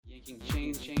Yanking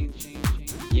chain,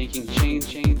 yanking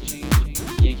chain.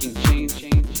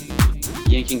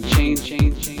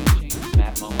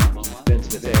 Matt Momo,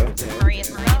 Vince Mateo. Maria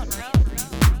Simone.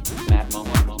 Matt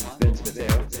Momo, Vince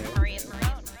Mateo. Maria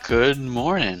Simone. Good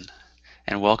morning,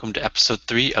 and welcome to episode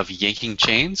 3 of Yanking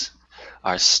Chains,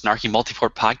 our snarky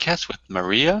multi-port podcast with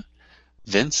Maria,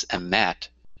 Vince, and Matt.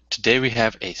 Today we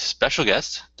have a special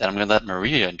guest that I'm going to let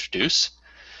Maria introduce,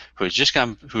 who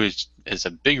is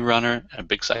a big runner and a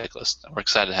big cyclist. We're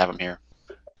excited to have him here.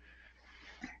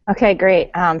 Okay, great.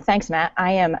 Thanks, Matt.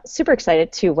 I am super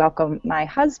excited to welcome my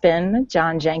husband,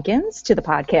 John Jenkins, to the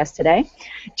podcast today.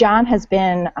 John has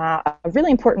been a really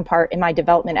important part in my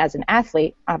development as an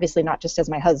athlete, obviously not just as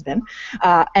my husband,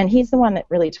 and he's the one that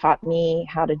really taught me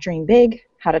how to dream big,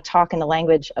 how to talk in the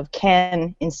language of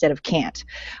can instead of can't.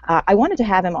 I wanted to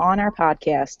have him on our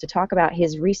podcast to talk about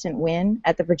his recent win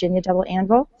at the Virginia Double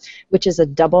Anvil, which is a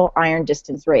double iron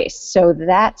distance race. So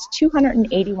that's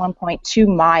 281.2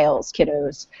 miles,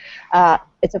 kiddos.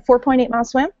 It's a 4.8-mile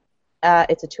swim.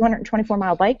 It's a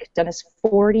 224-mile bike, done as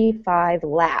 45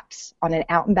 laps on an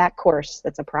out-and-back course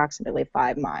that's approximately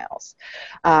 5 miles.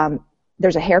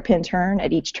 There's a hairpin turn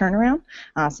at each turnaround,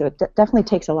 so it definitely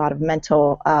takes a lot of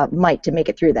mental might to make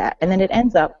it through that. And then it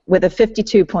ends up with a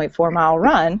 52.4-mile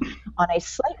run on a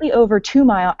slightly over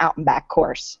 2-mile out-and-back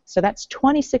course. So that's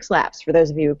 26 laps for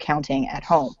those of you counting at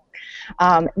home.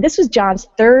 This was John's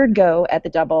third go at the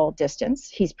double distance.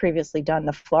 He's previously done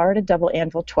the Florida Double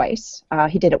Anvil twice.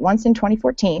 He did it once in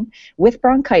 2014 with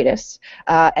bronchitis,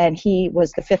 and he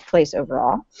was the 5th place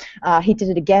overall. He did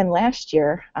it again last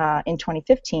year in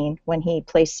 2015 when he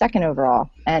placed 2nd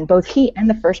overall, and both he and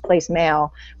the 1st place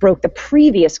male broke the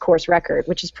previous course record,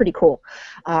 which is pretty cool.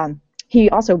 He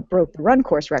also broke the run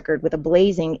course record with a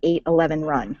blazing 8:11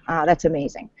 run. That's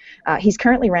amazing. He's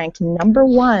currently ranked number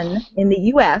 1 in the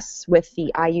U.S. with the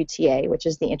IUTA, which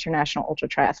is the International Ultra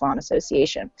Triathlon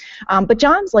Association. But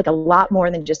John's like a lot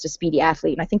more than just a speedy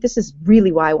athlete, and I think this is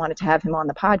really why I wanted to have him on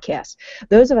the podcast.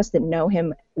 Those of us that know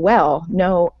him well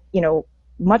know,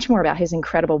 much more about his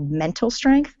incredible mental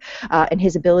strength and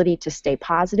his ability to stay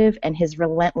positive and his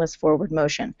relentless forward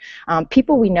motion.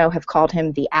 People we know have called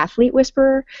him the athlete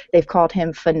whisperer. They've called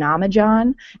him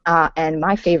Phenomenon. And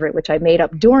my favorite, which I made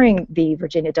up during the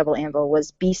Virginia Double Anvil, was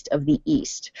Beast of the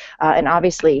East. And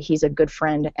obviously, he's a good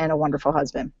friend and a wonderful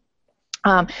husband.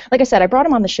 Like I said, I brought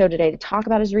him on the show today to talk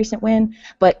about his recent win,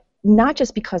 but not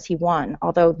just because he won,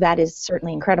 although that is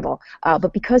certainly incredible,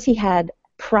 but because he had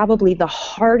probably the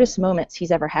hardest moments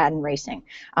he's ever had in racing.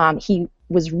 He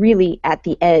was really at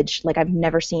the edge like I've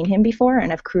never seen him before,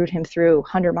 and I've crewed him through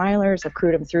 100-milers, I've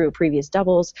crewed him through previous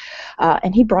doubles,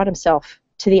 and he brought himself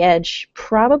to the edge,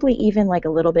 probably even like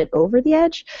a little bit over the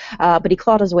edge, but he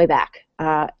clawed his way back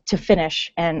to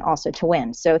finish and also to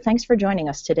win. So thanks for joining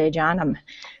us today, John. I'm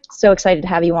so excited to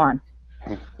have you on.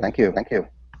 Thank you.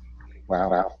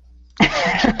 Wow.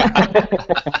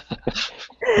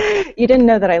 You didn't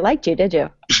know that I liked you, did you?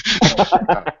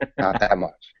 Not that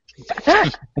much.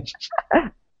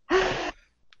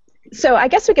 So I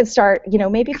guess we could start,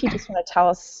 maybe if you just want to tell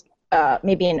us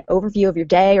maybe an overview of your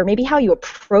day, or maybe how you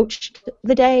approached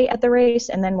the day at the race,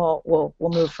 and then we'll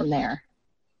move from there.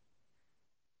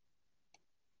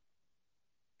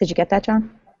 Did you get that,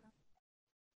 John?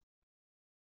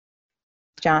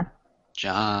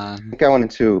 John? Going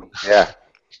into, yeah.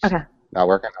 Okay. Not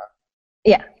working?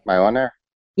 Yeah. Am I on there?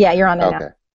 Yeah, you're on there okay.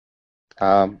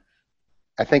 Now.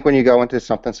 I think when you go into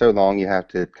something so long, you have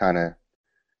to kind of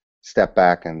step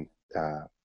back and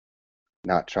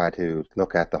not try to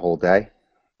look at the whole day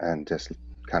and just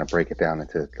kind of break it down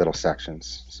into little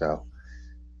sections. So,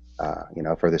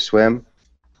 for the swim,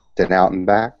 then out and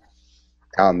back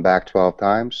 12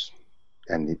 times,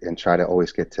 and try to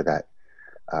always get to that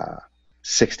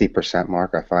 60%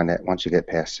 mark. I find that once you get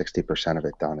past 60% of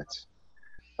it done, it's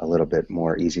a little bit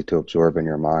more easy to absorb in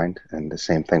your mind. And the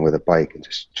same thing with a bike. And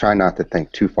just try not to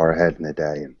think too far ahead in the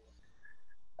day, and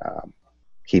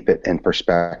keep it in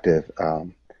perspective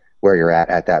where you're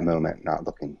at that moment, not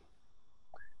looking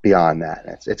beyond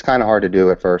that. It's kind of hard to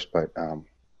do at first, but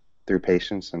through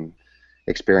patience and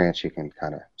experience, you can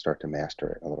kind of start to master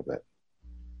it a little bit.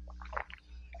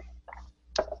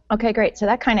 Okay, great. So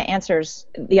that kind of answers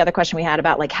the other question we had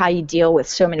about like how you deal with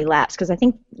so many laps, because I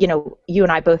think, you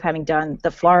and I both having done the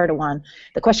Florida one,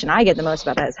 the question I get the most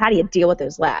about that is how do you deal with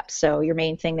those laps? So your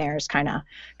main thing there is kind of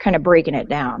breaking it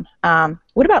down.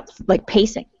 What about like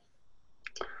pacing?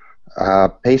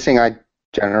 Pacing, I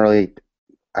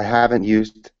haven't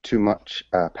used too much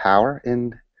power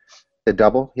in the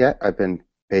double yet. I've been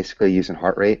basically using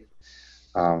heart rate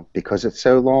because it's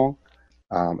so long.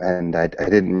 And I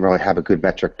didn't really have a good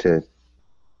metric to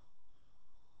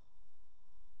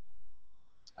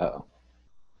Uh-oh.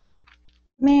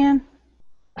 Man.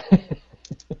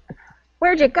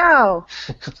 Where'd you go?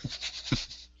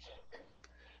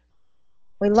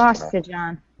 We lost you,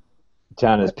 John.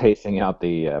 John is pacing out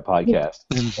the podcast.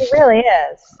 It really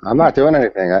is. I'm not doing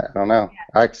anything. I don't know.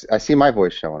 I see my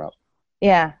voice showing up.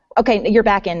 Yeah. Okay, you're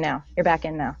back in now.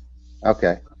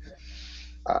 Okay.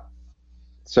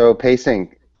 So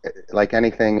pacing, like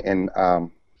anything in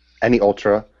any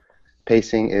ultra,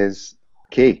 pacing is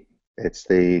key. It's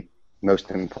the most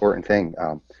important thing.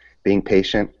 Being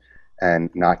patient and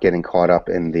not getting caught up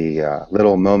in the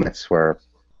little moments where,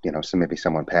 maybe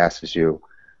someone passes you,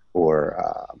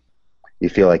 or you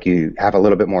feel like you have a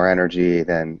little bit more energy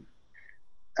than,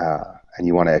 and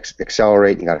you want to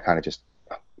accelerate. You got to kind of just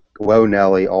whoa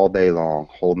Nelly all day long,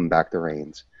 holding back the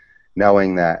reins,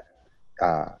 knowing that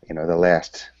the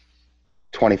last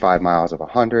 25 miles of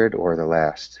 100 or the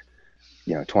last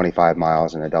 25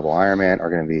 miles in a double Ironman are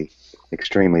going to be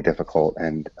extremely difficult.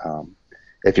 And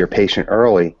if you're patient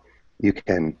early, you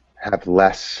can have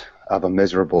less of a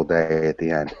miserable day at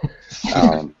the end,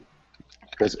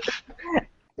 because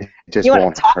it just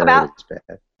won't hurt as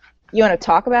bad. You want to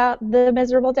talk about the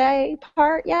miserable day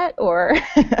part yet, or?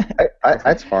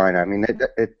 That's fine. I mean,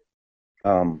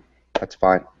 that's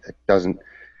fine. It doesn't.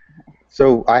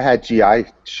 So I had GI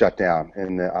shut down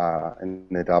in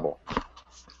the double.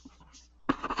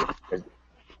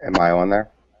 Am I on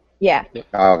there? Yeah.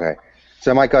 Oh, okay.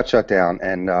 So my gut shut down,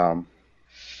 and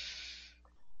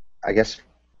I guess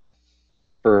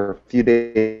for a few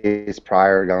days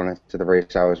prior going into the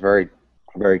race, I was very,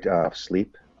 very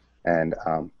asleep. And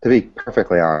to be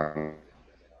perfectly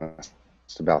honest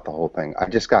about the whole thing, I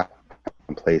just got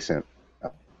complacent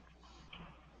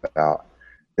about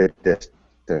the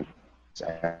distance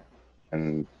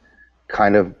and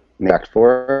kind of made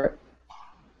for it.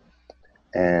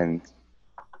 And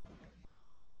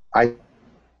I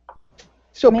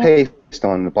still paced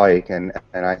on the bike, and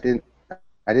I didn't.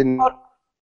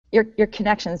 Your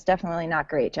connection is definitely not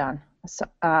great, John. So,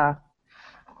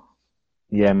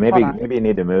 yeah, maybe you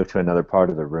need to move to another part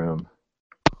of the room.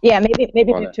 Yeah, maybe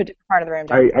move to a different part of the room,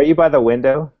 John. Are you by the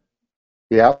window?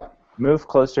 Yeah. Move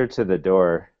closer to the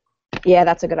door. Yeah,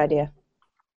 that's a good idea.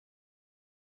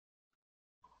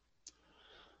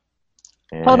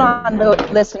 And hold on,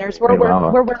 listeners. We're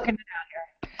working it out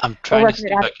here. I'm trying to see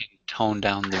if I can tone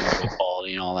down the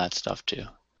quality and all that stuff too.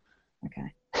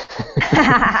 Okay.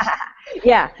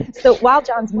 Yeah. So while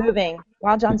John's moving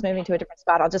to a different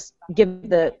spot, I'll just give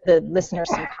the listeners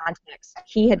some context.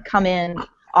 He had come in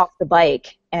off the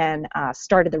bike and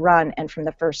started the run, and from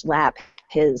the first lap,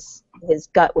 his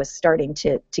gut was starting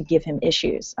to give him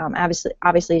issues.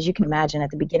 Obviously, as you can imagine, at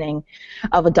the beginning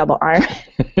of a double Ironman,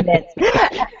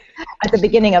 at the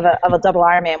beginning of a double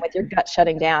Ironman with your gut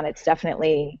shutting down, it's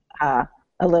definitely a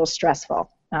little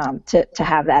stressful to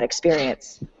have that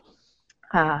experience.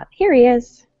 Here he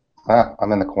is.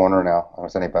 I'm in the corner now.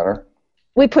 Was any better?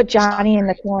 We put Johnny in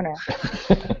the corner.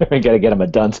 We got to get him a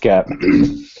dunce cap.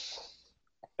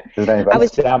 Does anybody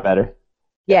sound better?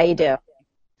 Yeah, you do.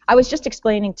 I was just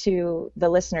explaining to the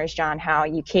listeners, John, how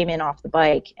you came in off the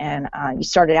bike and you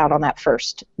started out on that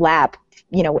first lap,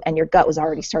 and your gut was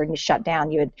already starting to shut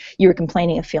down. You were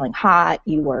complaining of feeling hot.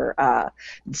 You were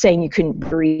saying you couldn't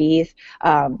breathe.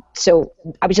 So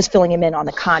I was just filling him in on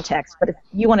the context. But if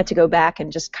you wanted to go back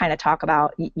and just kind of talk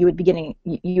about, you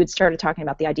had started talking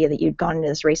about the idea that you'd gone into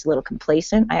this race a little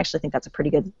complacent. I actually think that's a pretty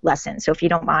good lesson. So if you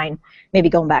don't mind, maybe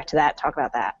going back to that, talk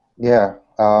about that. Yeah.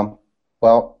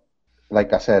 Well,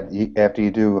 like I said, after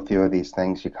you do a few of these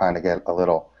things, you kind of get a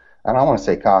little, I don't want to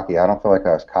say cocky. I don't feel like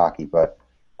I was cocky, but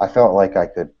I felt like I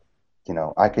could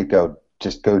go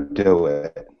do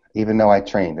it. Even though I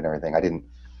trained and everything, I didn't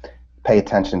pay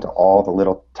attention to all the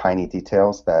little tiny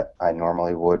details that I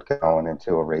normally would going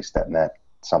into a race that meant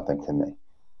something to me.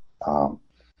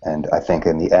 And I think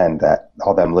in the end that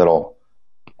all them little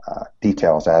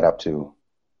details add up to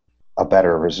a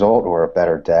better result or a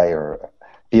better day or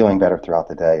feeling better throughout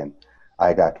the day. And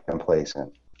I got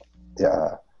complacent.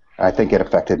 I think it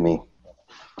affected me,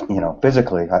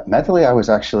 physically. Mentally, I was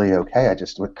actually okay. I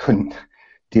just couldn't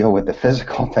deal with the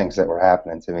physical things that were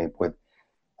happening to me with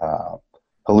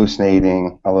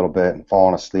hallucinating a little bit and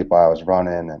falling asleep while I was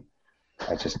running, and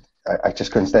I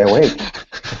just couldn't stay awake.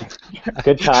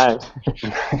 Good times.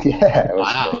 Yeah.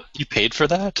 Wow. You paid for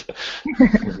that?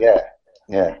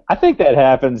 Yeah. I think that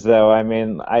happens, though. I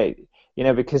mean,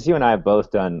 because you and I have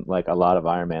both done like a lot of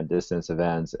Ironman distance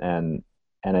events, and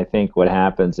I think what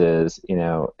happens is,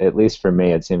 at least for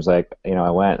me, it seems like,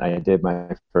 I did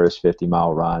my first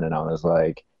 50-mile run, and I was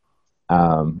like,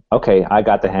 okay, I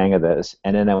got the hang of this,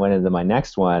 and then I went into my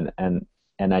next one, and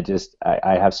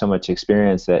I have so much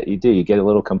experience that you get a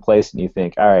little complacent. You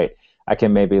think, all right, I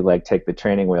can maybe like take the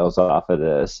training wheels off of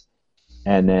this,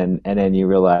 and then you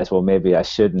realize, well, maybe I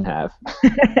shouldn't have.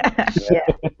 Yeah.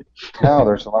 No,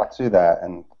 there's a lot to that,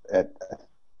 and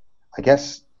I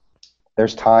guess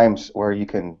there's times where you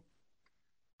can,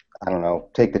 I don't know,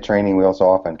 take the training wheels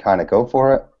off and kind of go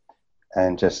for it,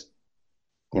 and just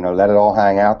let it all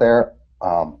hang out there.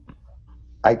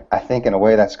 I think in a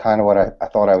way that's kind of what I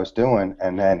thought I was doing,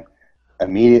 and then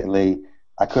immediately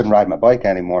I couldn't ride my bike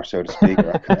anymore, so to speak.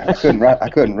 Or I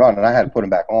couldn't run, and I had to put them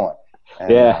back on.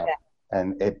 And, Yeah.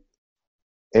 And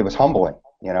it was humbling,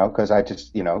 because I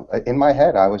just, in my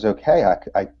head I was okay.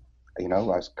 I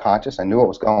was conscious. I knew what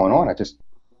was going on.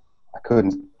 I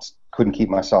couldn't keep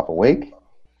myself awake.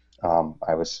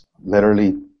 I was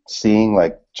literally seeing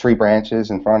like tree branches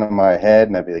in front of my head,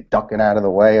 and I'd be like ducking out of the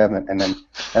way of it, and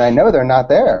I know they're not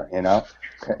there, and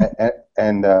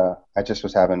I just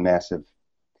was having massive,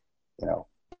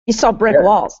 You saw brick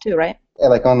walls too, right? yeah,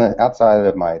 like on the outside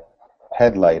of my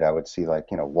headlight, I would see like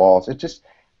walls. It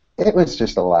was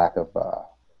just a lack of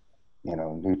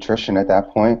nutrition at that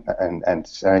point, and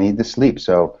I need to sleep,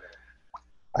 so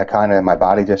my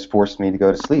body just forced me to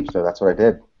go to sleep, so that's what I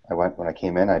did. When I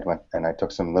came in, I went and I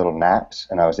took some little naps,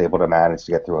 and I was able to manage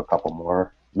to get through a couple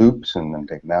more loops and then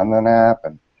take another nap.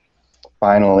 And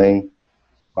finally,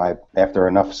 after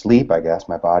enough sleep, I guess,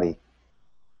 my body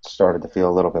started to feel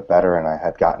a little bit better, and I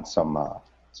had gotten some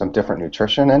different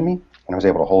nutrition in me, and I was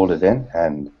able to hold it in,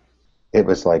 and it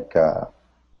was like,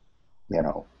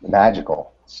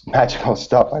 magical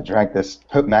stuff. I drank this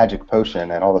magic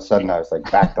potion, and all of a sudden I was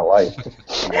like back to life,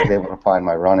 and I was able to find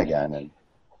my run again, and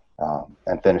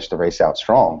finish the race out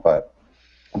strong. But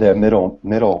the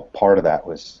middle part of that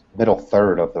middle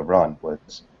third of the run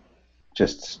was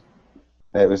just,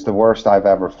 it was the worst I've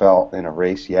ever felt in a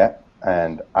race yet,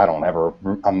 and I'm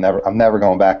never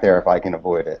going back there if I can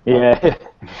avoid it. Yeah.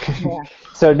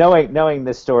 So knowing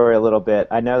this story a little bit,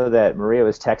 I know that Maria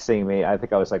was texting me. I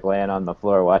think I was like laying on the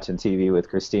floor watching TV with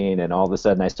Christine, and all of a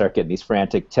sudden I start getting these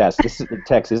frantic texts.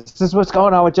 This is what's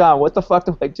going on with John. What the fuck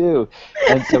do I do?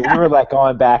 And so we were like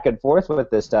going back and forth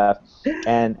with this stuff,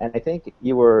 and I think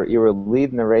you were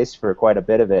leading the race for quite a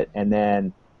bit of it, and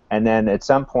then at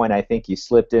some point I think you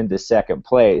slipped into second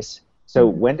place. So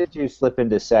when did you slip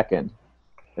into second?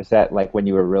 Is that like when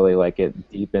you were really like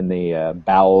deep in the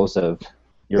bowels of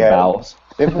your bowels?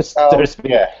 It was,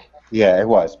 yeah, it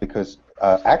was, because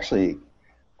actually,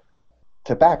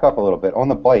 to back up a little bit, on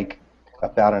the bike,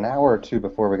 about an hour or two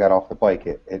before we got off the bike,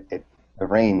 it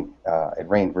rained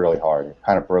really hard. It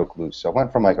kind of broke loose. So it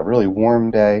went from like a really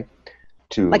warm day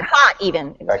to like hot even.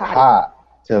 It was like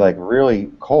hot to like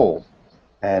really cold.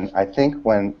 And I think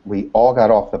when we all got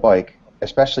off the bike,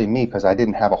 especially me, because I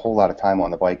didn't have a whole lot of time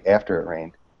on the bike after it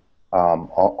rained,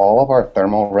 all of our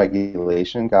thermal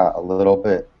regulation got a little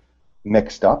bit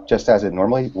mixed up, just as it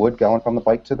normally would going from the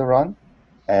bike to the run,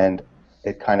 and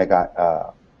it kind of got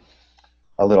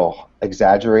a little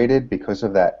exaggerated because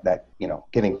of that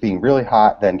being really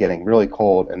hot, then getting really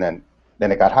cold, and then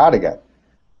it got hot again.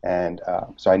 And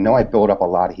so I know I built up a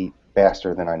lot of heat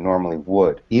faster than I normally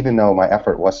would, even though my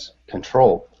effort was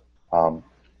controlled.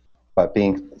 But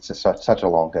being such a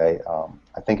long day,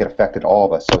 I think it affected all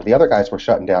of us. So the other guys were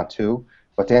shutting down too.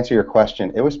 But to answer your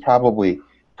question, it was probably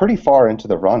pretty far into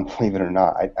the run, believe it or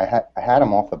not. I had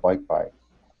them off the bike by,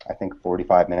 I think,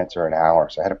 45 minutes or an hour,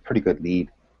 so I had a pretty good lead.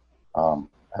 I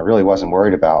really wasn't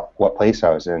worried about what place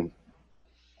I was in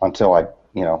until I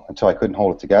couldn't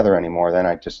hold it together anymore. Then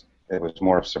it was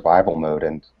more of survival mode,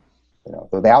 and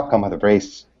the outcome of the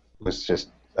race was just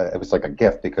it was like a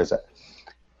gift, because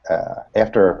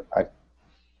after I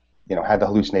had the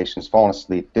hallucinations, falling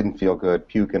asleep, didn't feel good,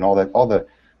 puke, and all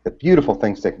the beautiful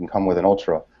things that can come with an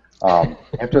ultra.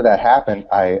 After that happened,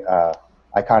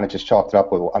 I kind of just chalked it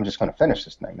up with, well, I'm just going to finish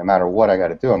this thing. No matter what I got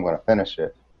to do, I'm going to finish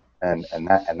it, and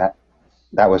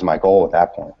that was my goal at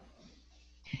that point.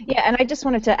 Yeah, and I just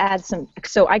wanted to add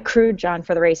so I crewed John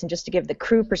for the race, and just to give the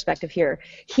crew perspective here,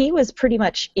 he was pretty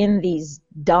much in these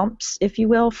dumps, if you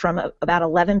will, from about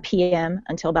 11 p.m.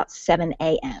 until about 7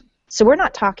 a.m. So we're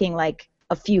not talking like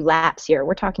a few laps here.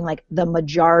 We're talking like the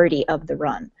majority of the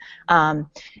run.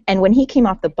 And when he came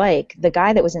off the bike, the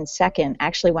guy that was in second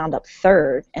actually wound up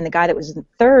third, and the guy that was in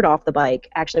third off the bike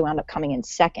actually wound up coming in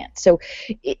second. So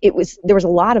there was a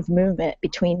lot of movement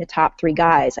between the top three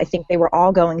guys. I think they were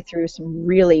all going through some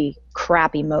really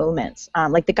crappy moments.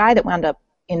 Like the guy that wound up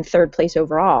in third place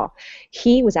overall,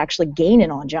 he was actually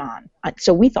gaining on John.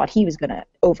 So we thought he was going to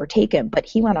overtake him, but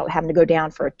he wound up having to go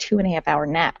down for a 2.5-hour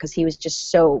nap because he was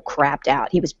just so crapped out.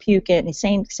 He was puking, the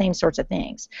same sorts of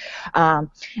things. And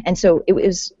so it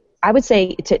was I would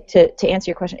say to answer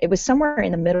your question, it was somewhere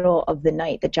in the middle of the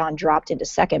night that John dropped into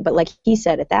second. But like he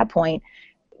said, at that point,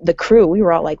 the crew, we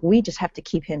were all like, we just have to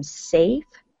keep him safe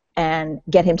and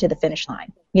get him to the finish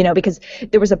line. Because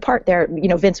there was a part there,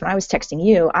 Vince, when I was texting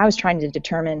you, I was trying to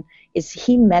determine, is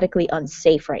he medically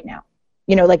unsafe right now?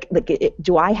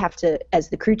 Do I have to, as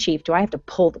the crew chief, do I have to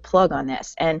pull the plug on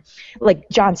this? And like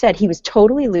John said, he was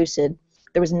totally lucid.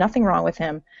 There was nothing wrong with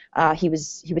him. He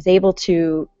was able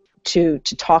to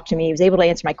talk to me. He was able to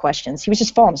answer my questions. He was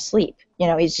just falling asleep.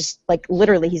 He's just like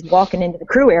literally he's walking into the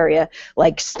crew area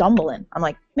like stumbling. I'm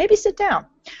like, maybe sit down.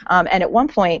 And at one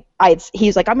point,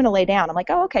 he's like, I'm going to lay down. I'm like,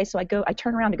 oh, okay. So I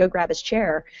turn around to go grab his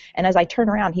chair. And as I turn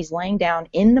around, he's laying down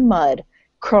in the mud,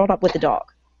 curled up with the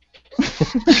dog.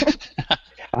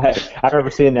 I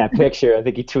remember seeing that picture. I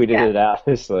think he tweeted it out.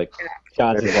 It's like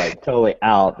John's just like totally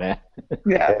out, man.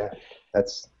 Yeah,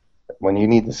 that's when you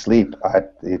need to sleep.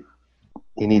 You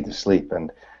need to sleep,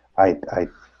 and I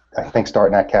think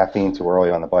starting that caffeine too early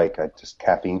on the bike, I just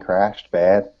caffeine crashed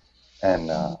bad, and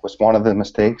was one of the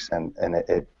mistakes. And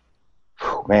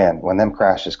man, when them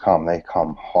crashes come, they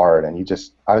come hard. And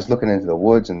I was looking into the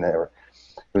woods, and it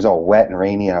was all wet and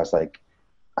rainy, and I was like,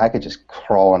 I could just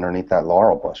crawl underneath that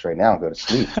laurel bush right now and go to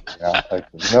sleep. Like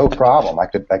no problem. I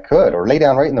could, or lay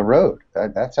down right in the road.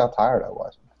 That's how tired I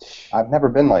was. I've never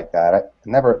been like that. I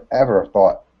never ever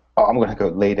thought, oh, I'm going to go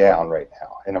lay down right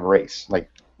now in a race. Like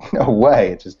no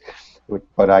way.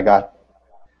 But I got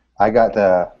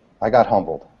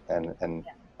humbled, and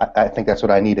I think that's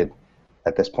what I needed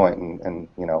at this point, and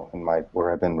in my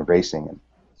where I've been racing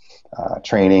and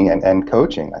training and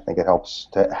coaching. I think it helps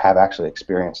to have actually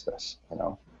experienced this.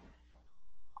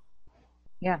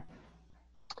 Yeah.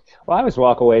 Well, I always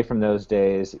walk away from those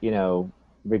days,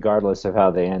 regardless of how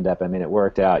they end up. I mean, it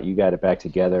worked out. You got it back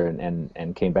together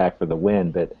and came back for the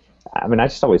win. But I mean, I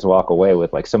just always walk away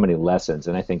with like so many lessons,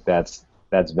 and I think that's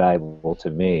valuable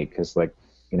to me because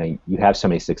you have so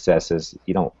many successes.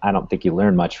 I don't think you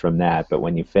learn much from that, but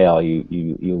when you fail,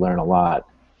 you learn a lot.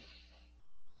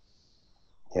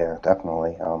 Yeah,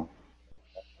 definitely.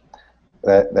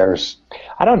 There's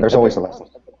always a lesson.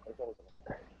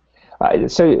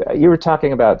 So you were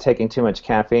talking about taking too much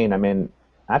caffeine. I mean,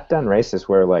 I've done races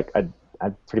where like I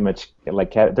pretty much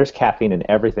like there's caffeine in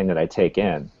everything that I take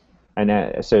in.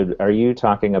 And so are you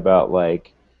talking about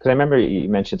like, because I remember you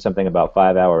mentioned something about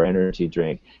 5-hour energy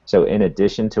drink. So in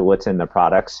addition to what's in the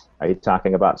products, are you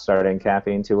talking about starting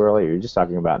caffeine too early, or are you just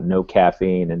talking about no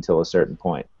caffeine until a certain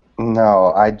point?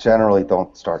 No, I generally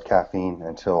don't start caffeine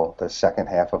until the second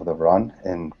half of the run,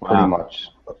 and pretty much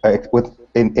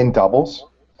in doubles.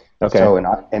 Okay. So in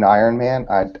Ironman,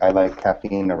 I like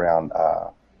caffeine around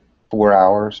 4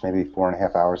 hours, maybe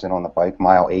 4.5 hours in on the bike,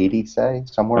 mile 80, say,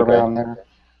 somewhere around there.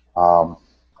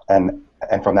 And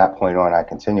from that point on, I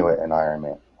continue it in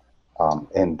Ironman.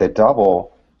 And the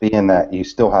double, being that you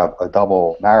still have a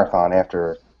double marathon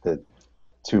after the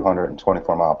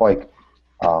 224-mile bike,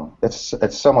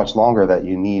 it's so much longer that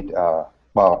you need.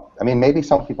 Well, I mean, maybe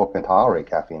some people can tolerate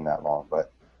caffeine that long,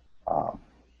 but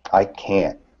I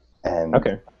can't. And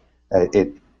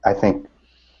I think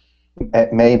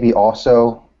it may be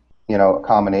also, a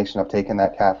combination of taking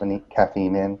that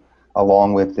caffeine in,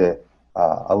 along with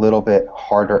a little bit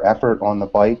harder effort on the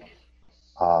bike,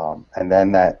 and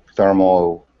then that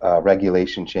thermal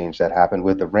regulation change that happened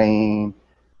with the rain,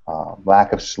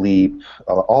 lack of sleep,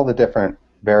 all the different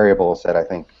variables that I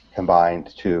think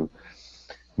combined to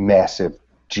massive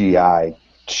GI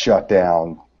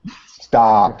shutdown,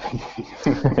 stop.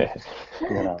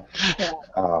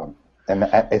 And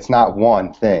it's not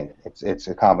one thing. It's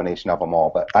a combination of them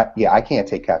all. But I can't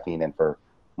take caffeine in for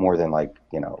more than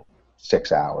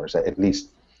 6 hours. At least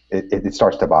it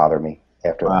starts to bother me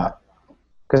after that.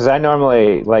 Because I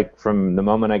normally, from the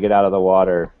moment I get out of the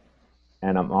water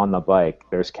and I'm on the bike,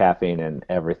 there's caffeine in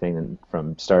everything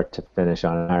from start to finish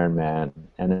on Ironman.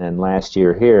 And then last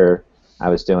year here, I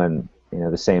was doing,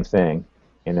 the same thing.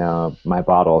 My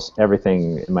bottles,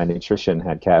 everything in my nutrition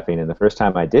had caffeine. And the first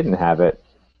time I didn't have it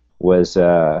was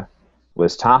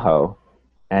Tahoe.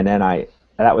 And then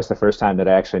that was the first time that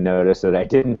I actually noticed that I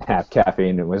didn't have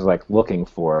caffeine and was looking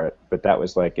for it. But that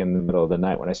was in the middle of the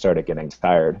night when I started getting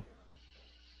tired.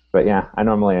 But yeah, I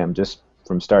normally am just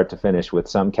from start to finish with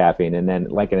some caffeine, and then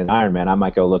in an Ironman, I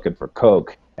might go looking for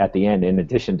Coke at the end in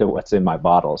addition to what's in my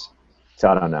bottles. So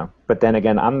I don't know. But then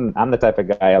again, I'm the type of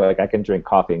guy I can drink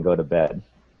coffee and go to bed.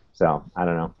 So I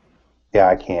don't know. Yeah,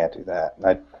 I can't do that.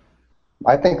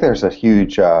 I think there's a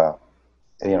huge,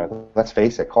 let's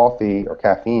face it, coffee or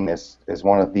caffeine is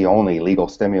one of the only legal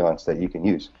stimulants that you can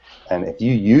use. And if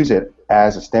you use it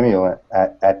as a stimulant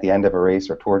at the end of a race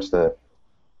or towards the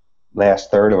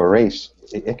last third of a race,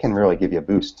 it can really give you a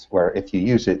boost. Where if you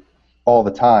use it all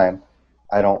the time,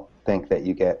 I don't think that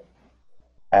you get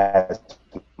as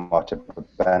much of a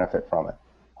benefit from it.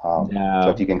 So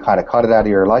if you can kind of cut it out of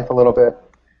your life a little bit,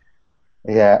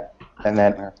 yeah, and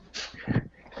then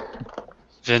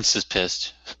Vince is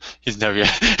pissed. He's never.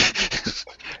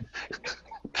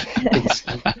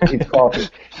 he's coffee.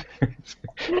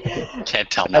 Can't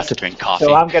tell not to drink coffee.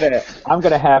 So I'm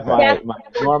gonna have my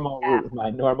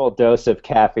normal dose of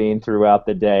caffeine throughout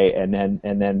the day, and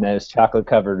then those chocolate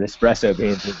covered espresso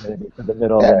beans are gonna be for the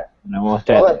middle of it. And I want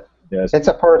that. Well, it's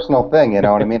a personal thing, you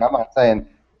know what I mean? I'm not saying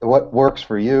what works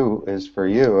for you is for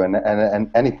you, and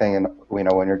anything, and you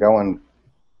know, when you're going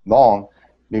long,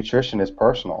 nutrition is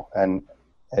personal, and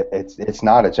it's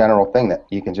not a general thing that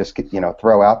you can just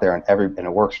throw out there and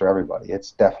it works for everybody.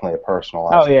 It's definitely a personal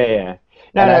aspect. Oh yeah.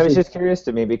 No, it was just curious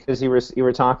to me because you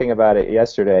were talking about it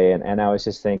yesterday, and I was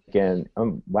just thinking,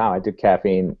 wow, I do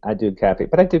caffeine,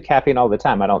 but I do caffeine all the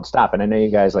time. I don't stop, and I know you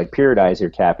guys like periodize your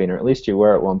caffeine, or at least you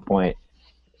were at one point.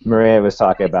 Maria was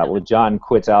talking about, well, John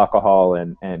quits alcohol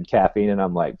and caffeine, and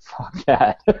I'm like, fuck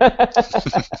that.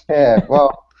 Yeah,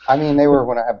 well, I mean, they were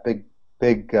when I have big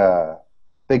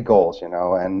goals,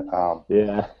 and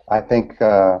yeah, I think,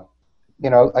 I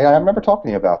remember talking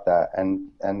to you about that, and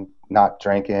not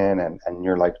drinking, and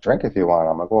you're like, drink if you want.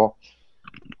 I'm like, well,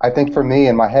 I think for me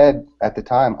in my head at the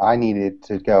time, I needed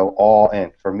to go all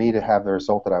in. For me to have the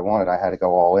result that I wanted, I had to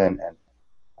go all in, and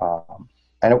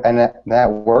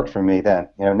that worked for me then.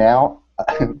 Now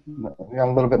I'm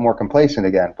a little bit more complacent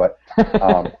again, but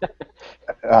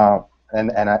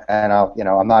and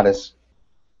I'm not as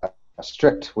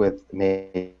strict with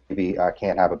maybe I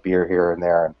can't have a beer here and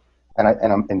there, and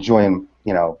I'm enjoying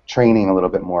training a little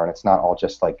bit more, and it's not all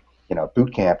just like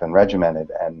boot camp and regimented,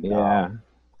 and and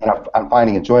I'm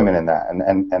finding enjoyment in that,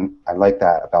 and I like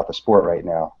that about the sport right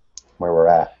now where we're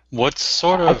at. What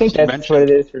sort of? I think that's what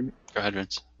it is for me. Go ahead,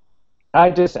 Vince. I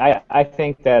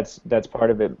think that's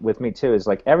part of it with me too. Is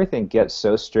like everything gets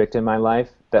so strict in my life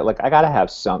that like I gotta have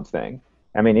something.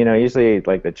 I mean, usually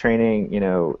like the training,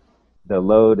 the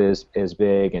load is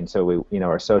big, and so we,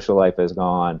 our social life is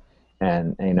gone,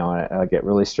 and I get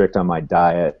really strict on my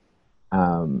diet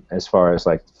as far as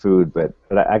like food, but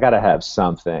I gotta have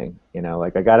something,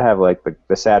 like I gotta have like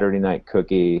the Saturday night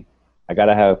cookie. I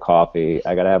gotta have coffee.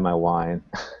 I gotta have my wine.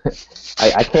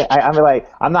 I can't.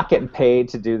 I'm not getting paid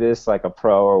to do this like a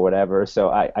pro or whatever. So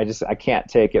I can't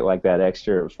take it like that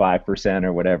extra 5%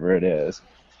 or whatever it is.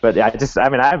 But I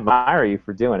admire you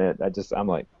for doing it. I'm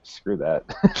like, screw that.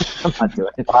 I'm not doing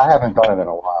it. I haven't done it in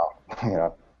a while.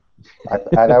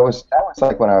 That was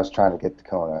like when I was trying to get to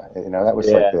Kona. That was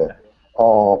like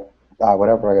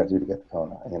whatever I got to do to get to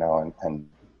Kona. And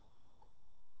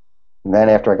then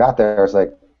after I got there, I was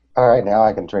like, all right, now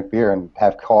I can drink beer and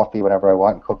have coffee whenever I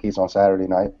want, and cookies on Saturday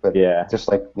night. But just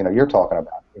like you're talking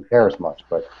about, I don't care as much.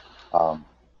 But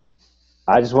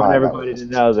I just want everybody to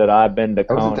know that I've been to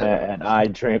Kona and I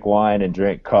drink wine and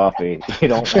drink coffee. You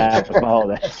don't have all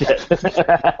that shit.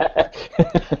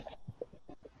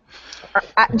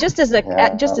 Just as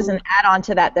an add-on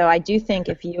to that, though, I do think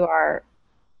if you are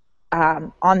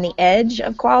on the edge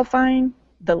of qualifying,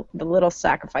 the little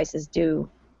sacrifices do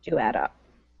add up.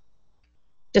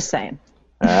 Just saying.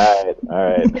 All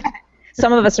right.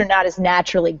 Some of us are not as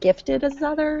naturally gifted as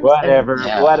others. Whatever.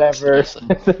 This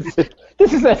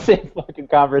is that same fucking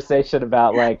conversation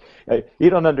about like you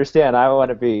don't understand. I want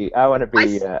to be a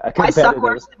competitor. I suck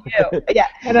worse than you. Yeah.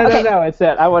 No. It's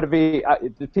that I want to be.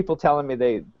 The people telling me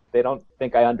they don't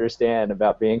think I understand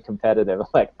about being competitive. I'm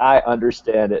like, I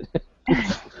understand it.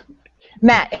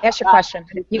 Matt, ask your question.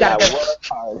 You got to work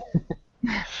hard.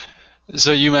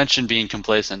 So you mentioned being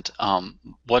complacent.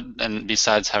 And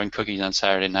besides having cookies on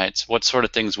Saturday nights, what sort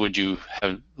of things would you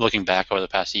have, looking back over the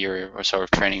past year or so of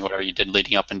training, whatever you did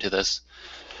leading up into this,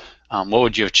 what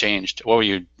would you have changed? What would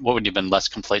you have been less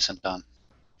complacent on?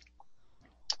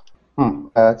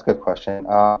 That's a good question.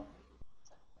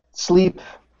 Sleep,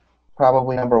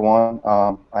 probably number one.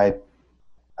 I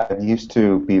used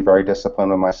to be very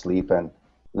disciplined with my sleep, and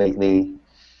lately,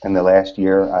 in the last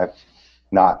year, I've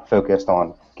not focused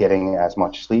on getting as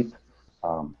much sleep.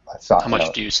 How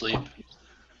much do you sleep?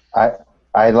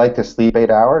 I like to sleep 8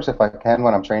 hours if I can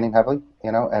when I'm training heavily,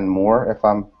 and more if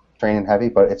I'm training heavy.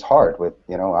 But it's hard with,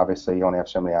 obviously you only have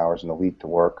so many hours in the week to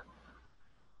work.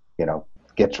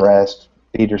 Get dressed,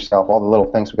 feed yourself, all the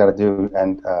little things we got to do,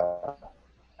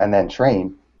 and then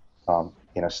train.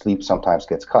 Sleep sometimes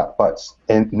gets cut. But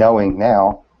in knowing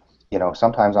now,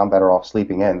 sometimes I'm better off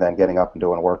sleeping in than getting up and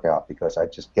doing a workout because I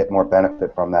just get more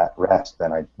benefit from that rest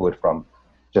than I would from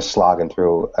just slogging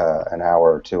through an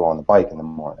hour or two on the bike in the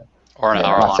morning. Or an I'm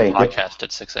not hour-long saying podcast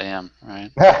at 6 a.m.,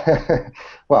 right?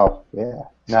 well, yeah.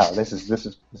 No, this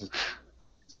is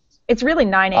It's really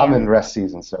 9 I'm a.m. in rest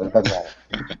season, so it doesn't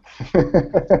matter.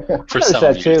 For I noticed some of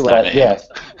that you, too. it's 9 Like, a.m. Yes.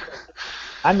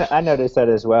 I noticed that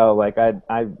as well. Like,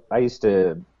 I used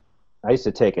to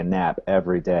take a nap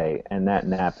every day, and that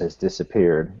nap has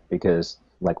disappeared because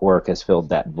like work has filled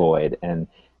that void, and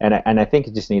I think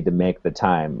you just need to make the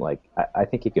time. Like, I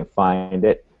think you can find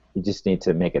it. You just need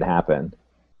to make it happen.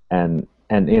 And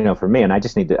for me, and I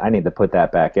need to put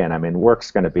that back in. I mean,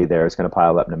 work's going to be there; it's going to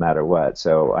pile up no matter what.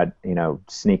 So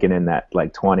sneaking in that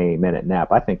like 20-minute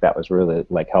nap, I think that was really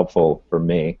like helpful for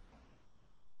me.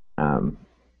 And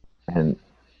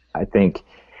I think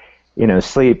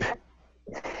sleep.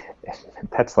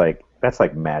 That's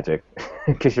like magic,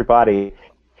 because your body,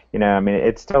 I mean,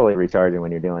 it's totally recharging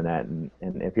when you're doing that, and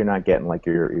if you're not getting like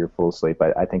your full sleep,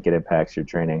 I think it impacts your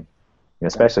training.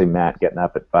 Especially Matt getting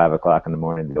up at 5 o'clock in the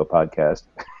morning to do a podcast.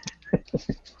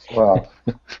 Well,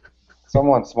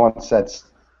 someone once said,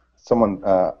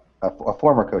 a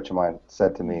former coach of mine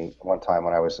said to me one time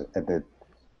when I was at the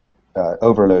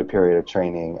overload period of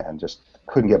training and just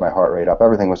couldn't get my heart rate up.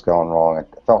 Everything was going wrong. I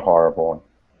felt horrible. And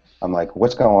I'm like,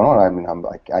 what's going on? I mean, I'm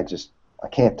like, I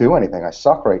can't do anything. I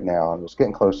suck right now. And it was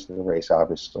getting close to the race,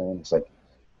 obviously. And it's like,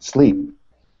 sleep.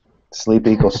 Sleep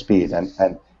equals speed.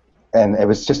 And it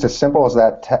was just as simple as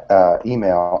that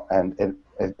email, and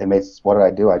it made, what did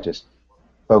I do? I just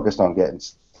focused on getting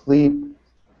sleep,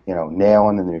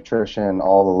 nailing the nutrition,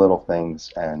 all the little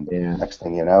things, and next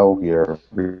thing you know, you're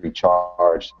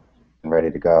recharged and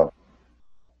ready to go.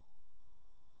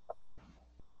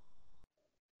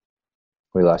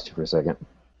 We lost you for a second.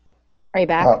 Are you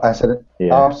back? Oh, I said it.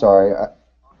 Yeah. Oh, I'm sorry.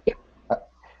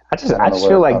 I just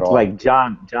feel like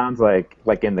John's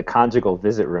like in the conjugal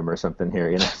visit room or something here.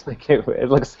 It's like it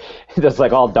looks just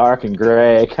like all dark and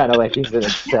gray, kind of like he's in a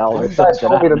cell or You guys something.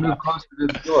 told me to move closer to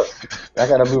the door. I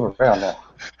got to move around now.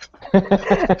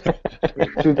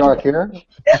 Too dark here? Oh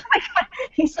my God.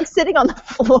 He's like sitting on the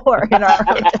floor in our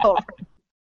hotel room.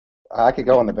 I could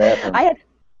go in the bathroom.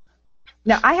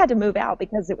 I had to move out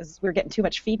because we were getting too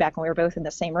much feedback when we were both in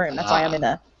the same room. That's why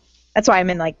I'm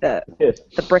in like the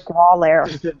brick wall there.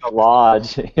 He's in the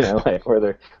lodge, like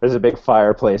where there's a big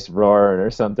fireplace roaring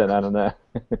or something. I don't know.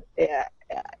 Yeah.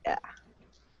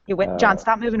 John,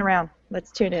 stop moving around. Let's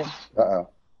tune in. Uh-oh.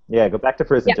 Yeah, go back to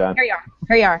prison, Yeah, John. here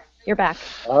you are. You're back.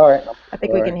 All right. I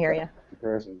think we can hear you.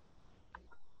 Prison.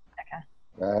 Okay.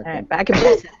 All right, back in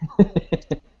prison.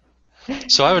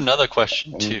 So I have another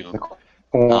question too.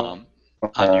 How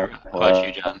about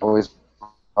you, John? Always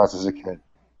was as a kid.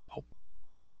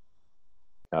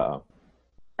 Uh-oh.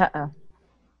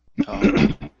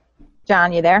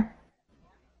 John, you there?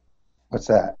 What's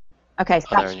that? Okay,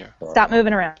 stop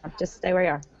moving around. Just stay where you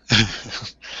are.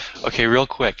 Okay, real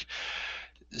quick.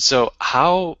 So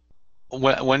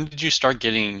when did you start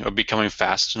getting or becoming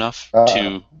fast enough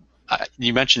to?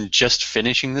 You mentioned just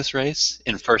finishing this race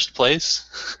in first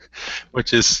place,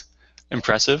 which is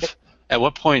impressive. At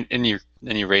what point in your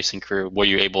racing career were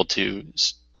you able to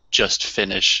just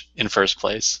finish in first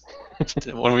place?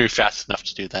 When were you fast enough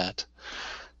to do that?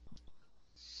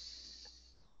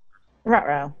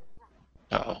 Ruh-roh.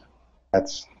 Uh-oh.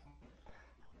 That's.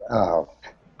 Oh.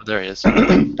 There he is. Do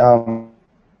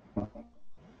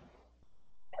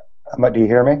you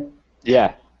hear me?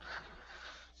 Yeah.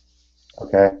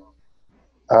 Okay.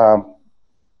 I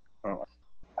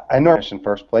know I finished in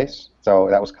first place, so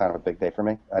that was kind of a big day for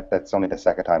me. That's only the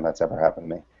second time that's ever happened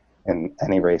to me in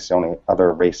any race. The only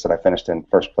other race that I finished in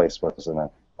first place was in an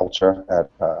ultra at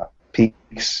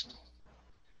Peaks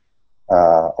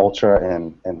Ultra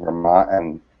in Vermont,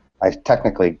 and I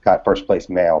technically got first place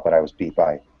male, but I was beat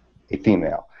by a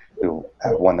female who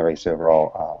won the race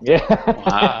overall. Yeah.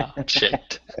 Wow.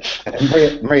 Shit. And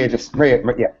Maria.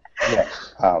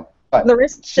 But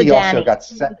Larissa she Danny. also got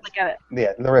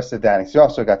Larissa Danny. She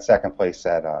also got second place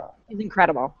at She's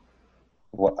incredible.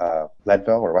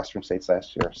 Leadville or Western States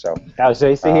last year. So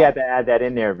So he had to add that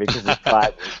in there because his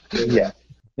pride. Yeah.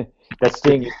 That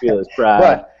sting you feel is pride.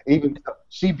 But even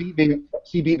she beat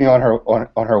me on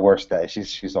her worst day.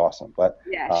 She's awesome. But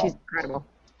Yeah, she's incredible.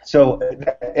 So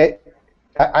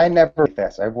I never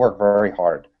fast. I work very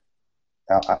hard.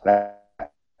 That's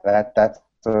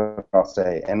what I'll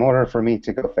say. In order for me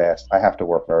to go fast, I have to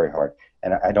work very hard,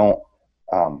 and I don't.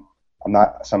 I'm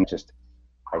not some just.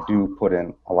 I do put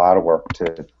in a lot of work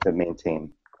to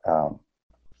maintain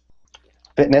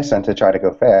fitness and to try to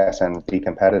go fast and be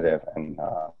competitive. And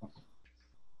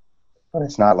but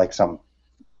it's not like some,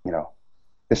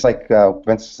 just like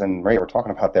Vince and Ray were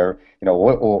talking about there. I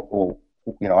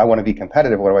want to be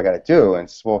competitive. What do I got to do? And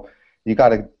it's, well, you got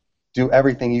to do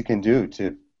everything you can do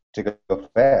to go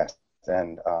fast,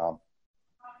 and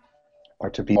or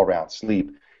to be all around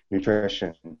sleep,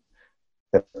 nutrition,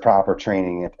 the proper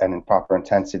training and in proper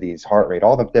intensities, heart rate,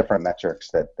 all the different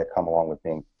metrics that come along with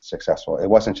being successful. It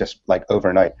wasn't just like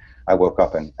overnight I woke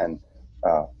up and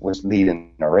was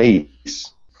leading a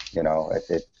race. You know,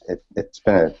 it's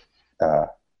been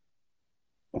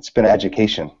an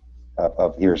education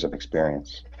of years of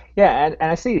experience. Yeah, and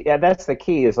I see. Yeah, that's the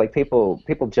key. Is like people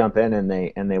jump in and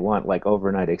they want like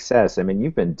overnight success. I mean,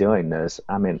 you've been doing this.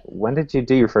 I mean, when did you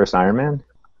do your first Ironman?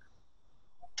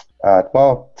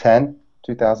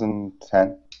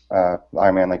 2010,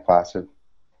 Ironman Lake Placid.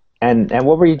 And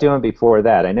what were you doing before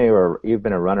that? I know you've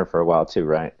been a runner for a while too,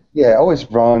 right? Yeah, I always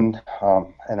run,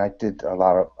 and I did a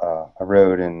lot of I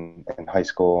rode in high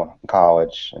school and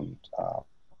college, and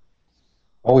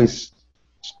always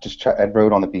I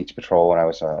rode on the beach patrol when I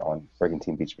was on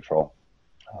Brigantine Beach Patrol.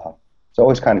 So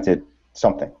always kind of did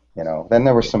something, you know. Then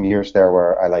there were some years there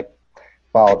where I like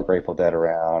followed the Grateful Dead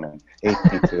around and ate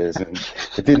pizzas, and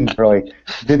it didn't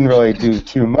really do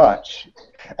too much,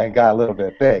 and got a little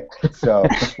bit big. So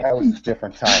that was a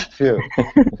different time too.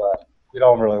 But we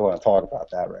don't really want to talk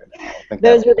about that right now. I think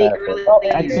Those were the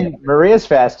early I think Maria's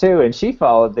fast too, and she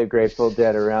followed the Grateful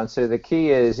Dead around. So the key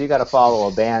is you got to follow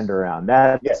a band around.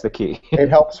 That's the key. It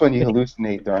helps when you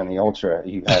hallucinate during the ultra.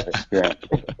 You have experience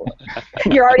before.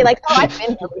 You're already like, oh, I've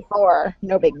been here before.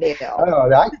 No big deal.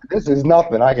 Oh, this is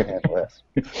nothing. I can handle this.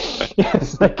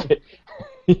 Yes, like,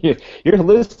 you're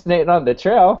hallucinating on the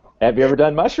trail. Have you ever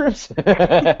done mushrooms?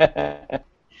 Yeah,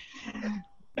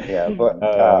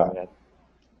 but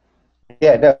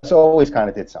yeah, no, so always kind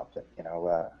of did something, you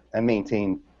know, and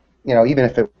maintained, you know, even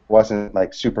if it wasn't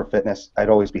like super fitness, I'd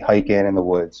always be hiking in the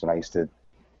woods when I used to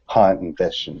hunt and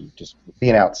fish, and just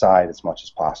being outside as much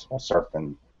as possible,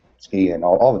 surfing, skiing,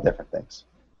 all the different things.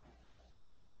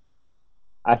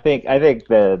 I think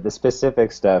the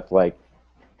specific stuff like,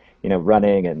 you know,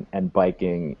 running and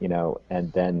biking, you know,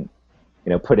 and then,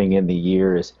 you know, putting in the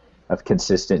years of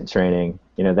consistent training,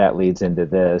 you know, that leads into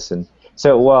this. And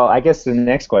so, well, I guess the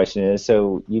next question is,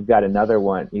 so you got another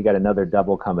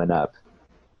double coming up.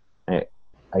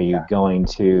 Are you going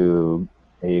to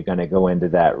go into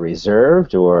that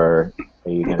reserved, or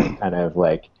are you going to kind of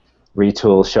like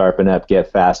retool, sharpen up,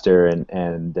 get faster,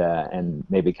 and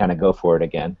maybe kind of go for it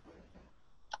again?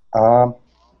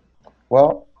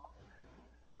 Well,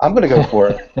 I'm going to go for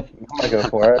it.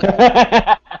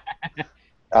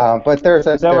 But there's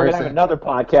a. So we're going to have another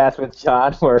podcast with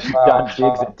John where John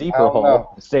digs a deeper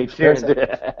hole. Stay tuned.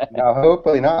 No,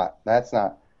 hopefully not. That's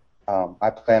not. I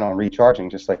plan on recharging,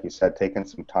 just like you said, taking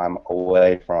some time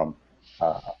away from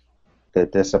the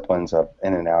disciplines of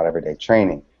in and out everyday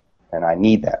training, and I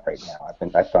need that right now. I've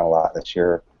done a lot this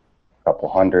year, a couple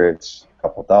hundreds, a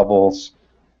couple doubles,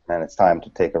 and it's time to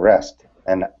take a rest.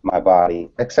 And my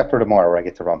body, except for tomorrow where I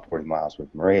get to run 40 miles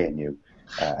with Maria and you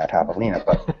at Javelina,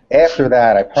 but after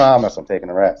that, I promise I'm taking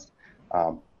a rest.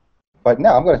 But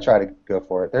no, I'm going to try to go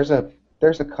for it. There's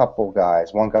a couple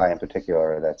guys, one guy in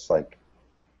particular that's like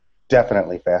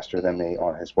definitely faster than me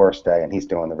on his worst day, and he's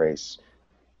doing the race.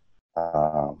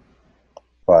 But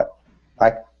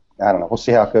I don't know. We'll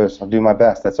see how it goes. I'll do my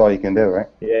best. That's all you can do, right?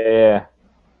 Yeah,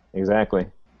 exactly.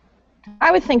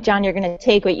 I would think, John, you're going to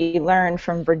take what you learned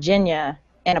from Virginia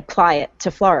and apply it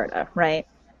to Florida, right?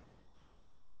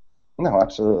 No,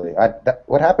 absolutely.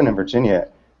 What happened in Virginia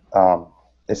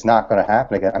is not going to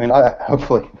happen again. I mean,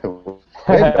 hopefully it will.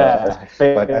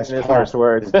 But as far as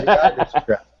words.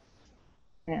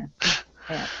 Yeah.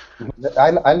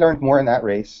 I learned more in that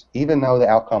race, even though the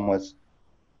outcome was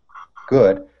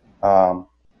good.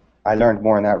 I learned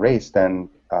more in that race than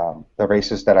the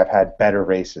races that I've had better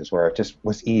races where it just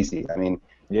was easy. I mean,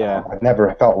 I've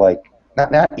never felt like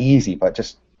not easy, but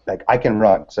just like I can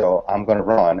run, so I'm going to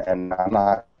run, and I'm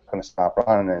not going to stop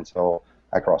running until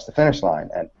I cross the finish line.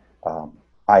 And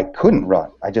I couldn't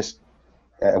run. It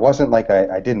wasn't like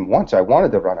I didn't want to. I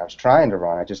wanted to run. I was trying to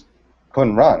run. I just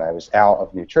couldn't run. I was out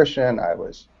of nutrition. I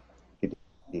was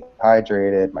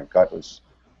dehydrated. My gut was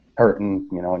hurting,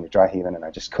 you know, when you're dry heaving, and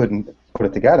I just couldn't put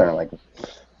it together. And I'm like,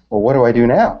 well, what do I do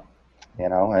now? You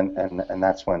know, and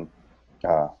that's when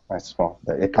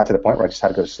it got to the point where I just had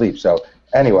to go to sleep. So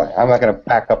anyway, I'm not going to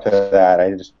back up to that.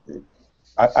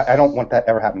 I don't want that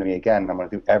ever happen to me again. I'm going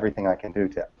to do everything I can do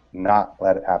to not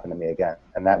let it happen to me again,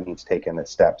 and that means taking the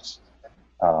steps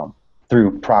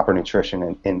through proper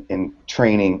nutrition and in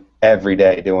training every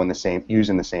day,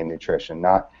 using the same nutrition,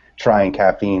 not trying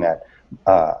caffeine at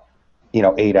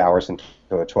 8 hours into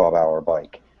a 12-hour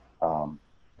bike.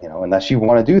 You know, unless you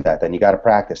want to do that, then you got to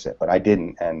practice it. But I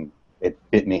didn't, and it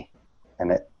bit me,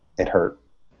 and it hurt.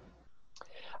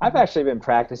 I've actually been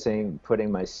practicing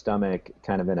putting my stomach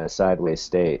kind of in a sideways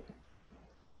state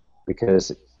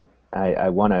because I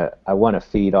want to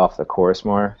feed off the course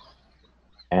more,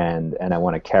 and I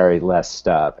want to carry less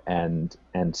stuff, and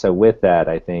so with that,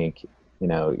 I think,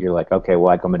 you're like, okay, well,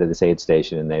 I come into this aid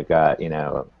station and they've got,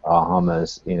 a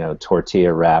hummus,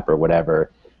 tortilla wrap or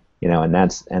whatever, and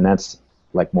that's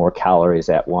like more calories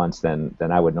at once than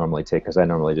I would normally take, because I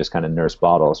normally just kind of nurse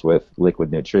bottles with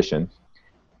liquid nutrition,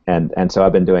 and so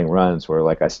I've been doing runs where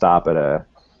like I stop at a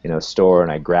store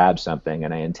and I grab something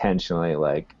and I intentionally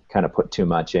like kind of put too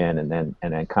much in, and then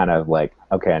kind of like,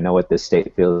 okay, I know what this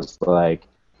state feels like.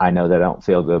 I know that I don't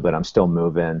feel good, but I'm still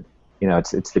moving.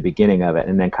 It's the beginning of it,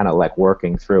 and then kind of like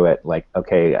working through it. Like,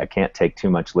 okay, I can't take too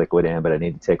much liquid in, but I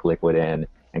need to take liquid in,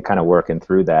 and kind of working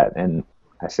through that. And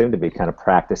I seem to be kind of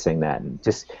practicing that and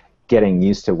just getting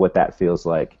used to what that feels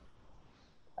like.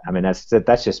 I mean, that's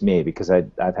just me, because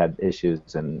I've had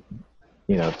issues, and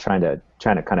trying to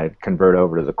kind of convert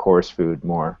over to the course food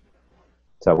more.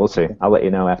 So we'll see. I'll let you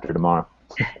know after tomorrow.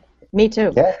 Me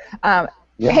too. Yeah.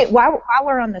 Yeah. Hey, while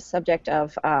we're on the subject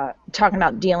of talking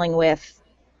about dealing with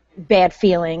bad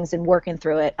feelings and working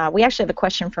through it, we actually have a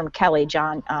question from Kelly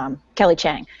Chang,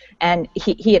 and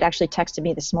he had actually texted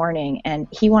me this morning, and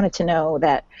he wanted to know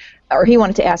he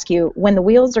wanted to ask you, when the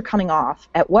wheels are coming off,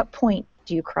 at what point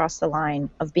do you cross the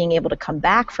line of being able to come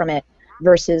back from it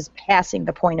versus passing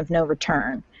the point of no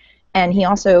return? And he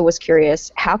also was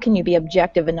curious, how can you be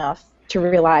objective enough to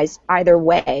realize either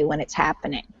way when it's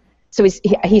happening? So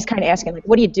he's kind of asking, like,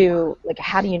 what do you do? Like,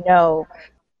 how do you know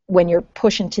when you're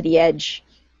pushing to the edge,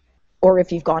 or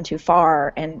if you've gone too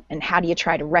far, and how do you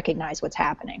try to recognize what's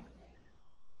happening?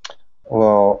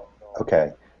 Well,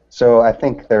 okay. So I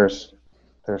think there's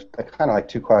kind of like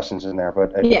two questions in there,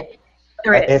 but yeah,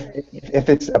 there is. If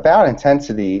it's about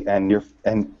intensity and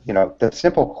the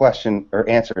simple question or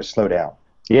answer is slow down.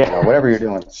 Yeah. Whatever you're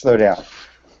doing, slow down.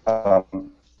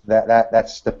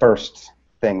 That's the first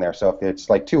thing there. So if it's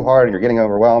like too hard and you're getting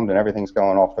overwhelmed and everything's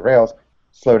going off the rails,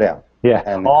 slow down. Yeah.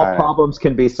 And all problems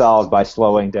can be solved by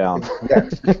slowing down. Yeah.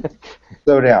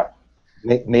 Slow down.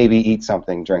 Maybe eat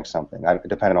something, drink something,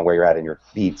 depending on where you're at in your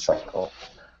feed cycle.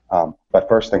 But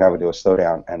first thing I would do is slow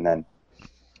down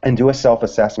and do a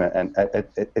self-assessment. And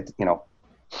it's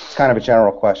kind of a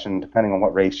general question depending on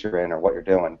what race you're in or what you're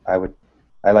doing.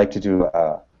 I like to do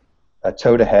a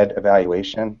toe-to-head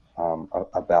evaluation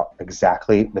about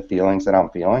exactly the feelings that I'm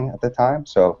feeling at the time.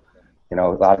 So, a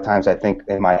lot of times I think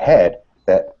in my head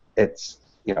that it's,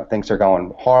 things are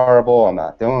going horrible, I'm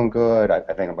not doing good, I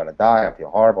think I'm going to die, I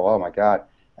feel horrible, oh my God.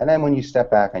 And then when you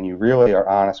step back and you really are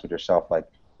honest with yourself, like,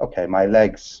 okay, my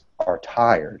legs are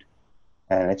tired,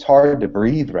 and it's hard to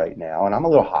breathe right now, and I'm a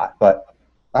little hot, but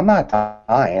I'm not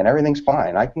dying, everything's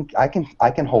fine, I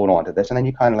can hold on to this. And then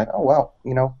you kind of like, oh well,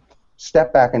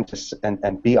 step back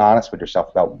and be honest with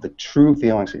yourself about the true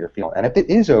feelings that you're feeling. And if it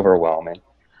is overwhelming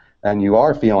and you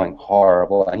are feeling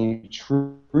horrible and you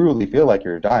truly feel like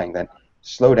you're dying, then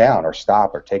slow down or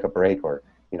stop or take a break, or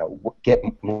get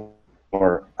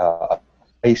more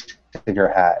space in your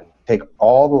hat and take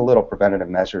all the little preventative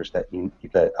measures that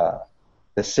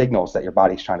the signals that your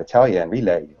body's trying to tell you and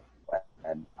relay you,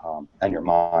 and your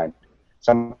mind.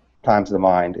 Sometimes the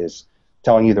mind is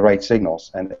telling you the right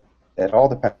signals, and it all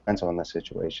depends on the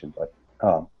situation, but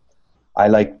I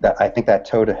like that. I think that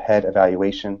toe-to-head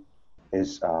evaluation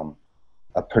is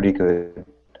a pretty good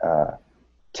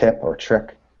tip or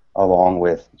trick, along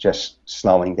with just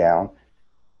slowing down,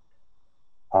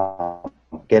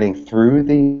 getting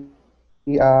through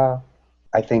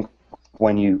I think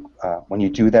when you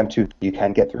do them too, you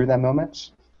can get through them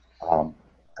moments,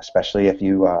 especially if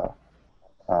you are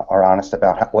honest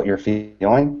about what you're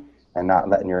feeling and not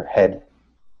letting your head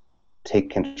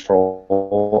take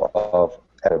control of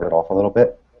it off a little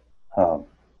bit.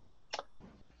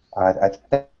 I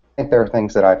think there are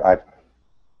things that I've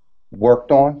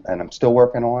worked on and I'm still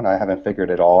working on. I haven't figured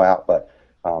it all out, but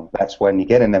that's when you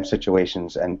get in them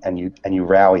situations and you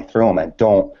rally through them and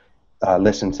don't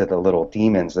listen to the little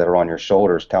demons that are on your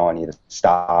shoulders telling you to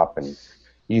stop and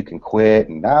you can quit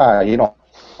and you don't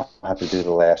have to do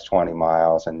the last 20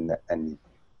 miles and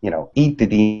eat the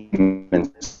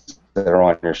demons that are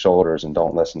on your shoulders and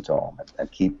don't listen to them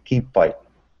and keep fighting,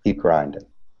 keep grinding.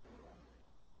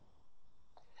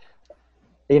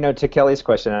 To Kelly's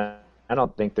question, I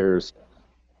don't think there is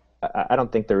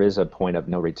a point of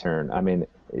no return. I mean,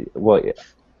 well,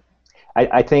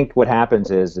 I think what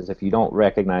happens is if you don't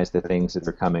recognize the things that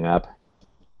are coming up,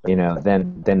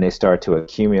 then they start to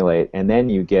accumulate, and then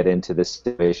you get into this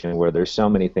situation where there's so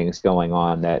many things going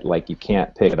on that like you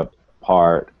can't pick it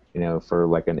apart, for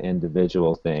like an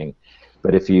individual thing.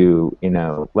 But if you,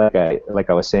 like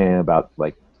I was saying about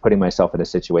like putting myself in a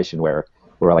situation where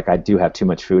like I do have too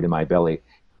much food in my belly,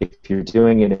 if you're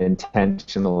doing it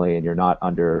intentionally and you're not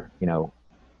under,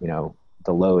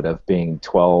 the load of being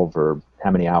 12 or how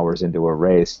many hours into a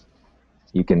race,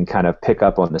 you can kind of pick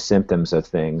up on the symptoms of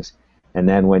things. And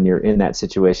then when you're in that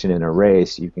situation in a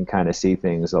race, you can kind of see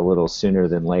things a little sooner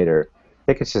than later. I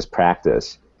think it's just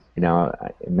practice.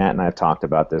 Matt and I have talked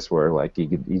about this where like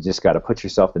you just got to put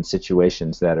yourself in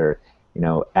situations that are,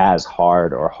 as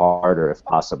hard or harder if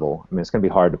possible. I mean, it's going to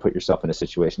be hard to put yourself in a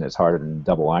situation that's harder than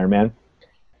double Ironman,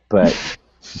 but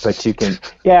you can,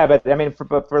 yeah. But I mean,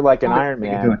 for like an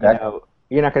Ironman,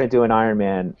 you're not going to do an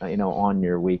Ironman, on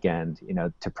your weekend,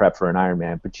 to prep for an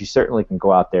Ironman. But you certainly can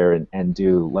go out there and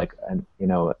do like an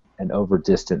over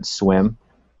distance swim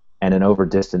and an over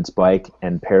distance bike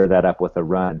and pair that up with a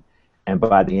run. And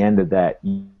by the end of that,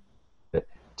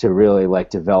 to really like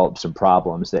develop some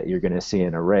problems that you're going to see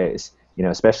in a race,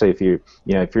 especially if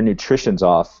if your nutrition's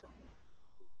off,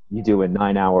 you do a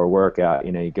 9-hour workout,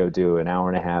 you go do an hour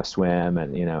and a half swim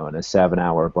and, and a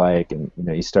 7-hour bike, and,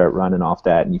 you start running off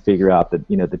that, and you figure out that,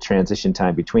 the transition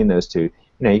time between those two,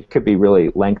 you could be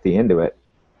really lengthy into it.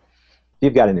 If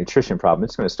you've got a nutrition problem,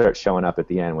 it's going to start showing up at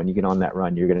the end. When you get on that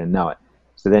run, you're going to know it.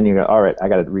 So then you go, all right, I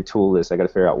got to retool this. I got to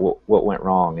figure out what went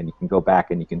wrong, and you can go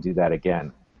back and you can do that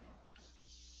again.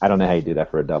 I don't know how you do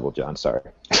that for a double, John. Sorry.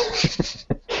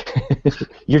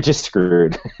 You're just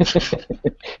screwed.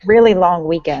 Really long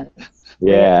weekends.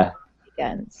 Yeah.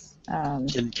 Weekends.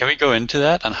 Can we go into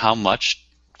that on how much,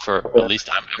 for at least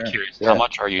I'm curious, how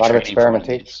much are you a lot training of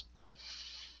experimentation.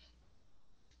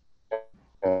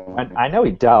 I know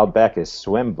he dialed back his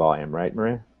swim volume, right,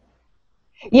 Maria?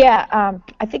 Yeah,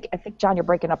 I think John, you're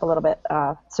breaking up a little bit.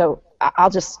 So I'll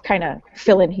just kind of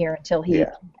fill in here until he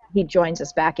joins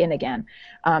us back in again.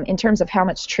 In terms of how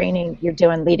much training you're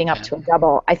doing leading up to a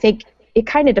double, I think it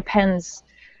kind of depends,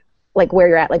 like where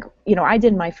you're at. Like I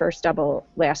did my first double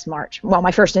last March. Well,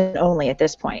 my first and only at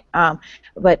this point.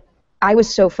 But I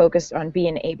was so focused on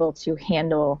being able to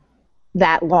handle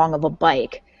that long of a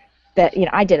bike that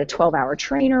I did a 12-hour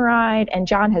trainer ride, and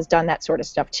John has done that sort of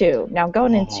stuff too. Now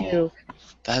going into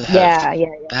that's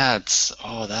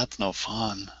no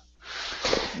fun.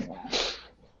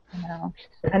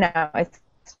 I know. It's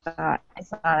not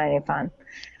any fun.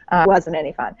 It wasn't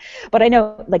any fun. But I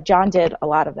know, like, John did a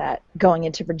lot of that going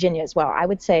into Virginia as well. I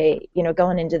would say,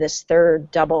 going into this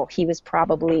third double, he was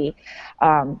probably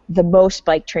the most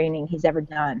bike training he's ever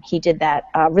done. He did that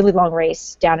really long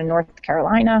race down in North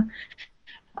Carolina.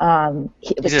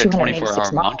 It was 286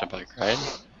 miles. Mountain bike,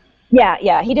 right?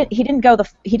 Yeah. He didn't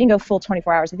go full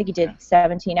 24 hours. I think he did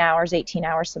 17 hours, 18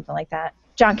 hours, something like that.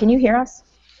 John, can you hear us?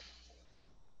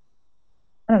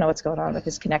 I don't know what's going on with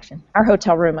his connection. Our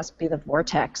hotel room must be the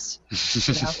vortex.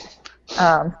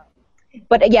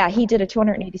 But yeah, he did a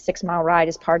 286-mile ride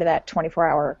as part of that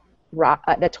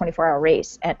 24-hour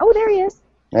race. And there he is.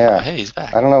 Yeah. Oh, hey, he's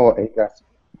back. I don't know what he got.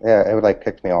 Yeah, it would like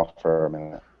kicked me off for a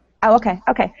minute. Oh, okay.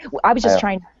 Well, I was just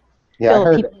trying to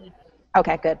fill people.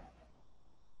 Okay, good.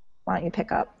 Why don't you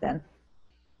pick up then?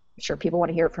 I'm sure people want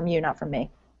to hear it from you, not from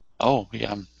me. Oh,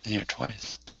 yeah, I'm here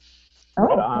twice. Oh.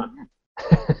 Right on.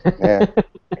 Yeah.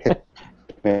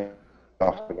 Me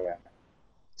off again.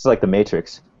 It's like the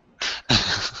Matrix.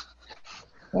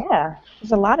 Yeah,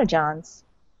 there's a lot of Johns.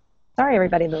 Sorry,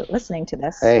 everybody listening to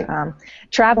this. Hey.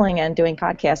 Traveling and doing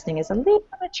podcasting is a little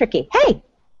bit tricky.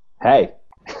 Hey.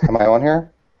 Am I on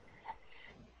here?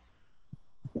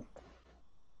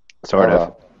 Sort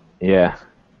of. Yeah.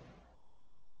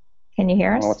 Can you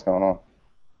hear I us? don't know what's going on.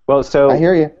 Well, so I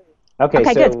hear you. Okay,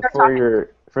 Okay, so good.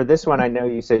 for this one, I know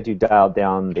you said you dialed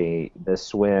down the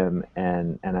swim,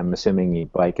 and I'm assuming you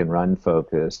bike and run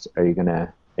focused. Are you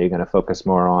gonna focus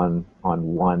more on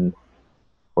one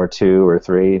or two or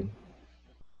three,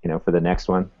 for the next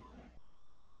one?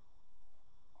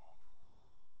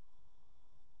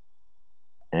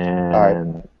 And All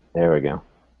right. There we go.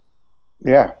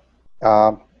 Yeah.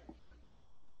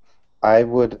 I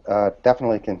would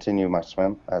definitely continue my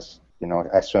swim. As you know,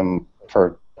 I swim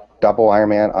for double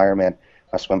Ironman.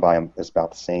 My swim volume is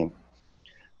about the same.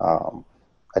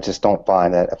 I just don't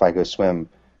find that if I go swim,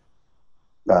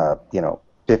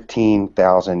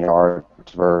 15,000 yards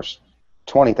versus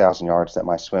 20,000 yards, that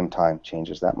my swim time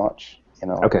changes that much.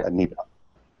 Okay.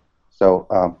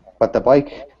 But the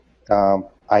bike,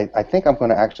 I think I'm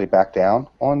going to actually back down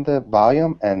on the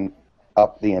volume and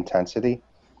up the intensity,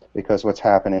 because what's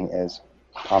happening is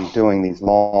I'm doing these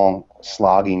long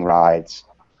slogging rides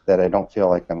that I don't feel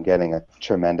like I'm getting a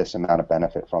tremendous amount of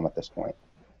benefit from at this point,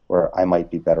 where I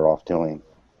might be better off doing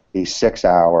these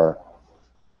 6-hour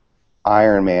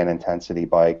Ironman intensity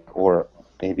bike, or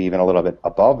maybe even a little bit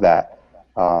above that,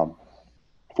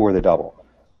 for the double,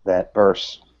 that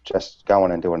versus just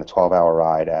going and doing a 12-hour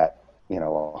ride at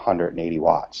 180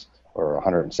 watts or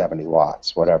 170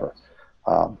 watts, whatever.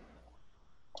 And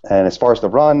as far as the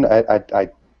run,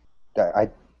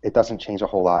 it doesn't change a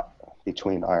whole lot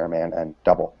between Ironman and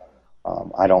double.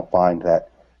 I don't find that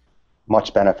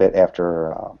much benefit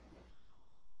after,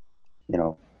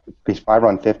 if I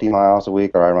run 50 miles a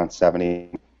week, or I run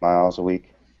 70 miles a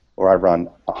week, or I run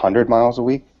 100 miles a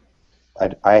week,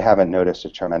 I haven't noticed a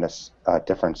tremendous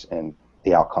difference in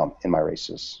the outcome in my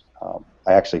races.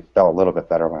 I actually felt a little bit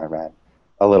better when I ran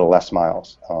a little less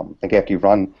miles. I think after you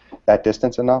run that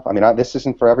distance enough, this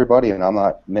isn't for everybody, and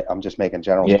I'm just making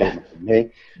general statements for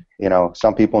me.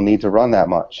 Some people need to run that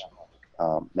much.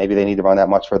 Maybe they need to run that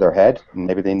much for their head, and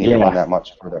maybe they need to run that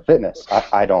much for their fitness.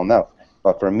 I don't know.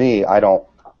 But for me, I don't,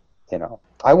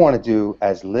 I want to do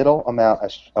as little amount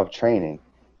of training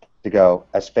to go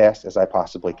as fast as I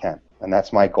possibly can. And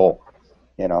that's my goal,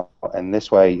 and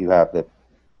this way you have the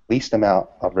least amount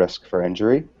of risk for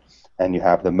injury, and you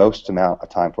have the most amount of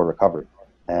time for recovery.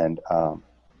 And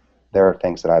there are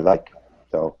things that I like,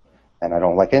 and I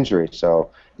don't like injury.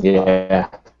 So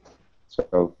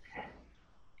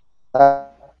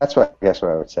that's what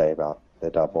I would say about the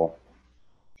double.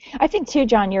 I think too,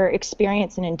 John, your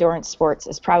experience in endurance sports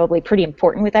is probably pretty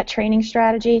important with that training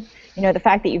strategy. The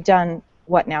fact that you've done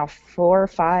what now, 4,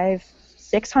 5,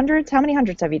 6 hundreds? How many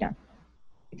hundreds have you done?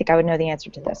 I think I would know the answer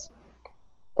to this.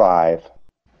 5.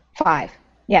 5,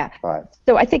 yeah. 5.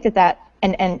 So I think that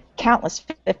and countless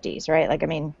 50s, right?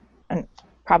 And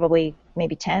probably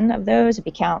maybe 10 of those if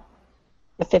you count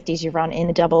the 50s you run in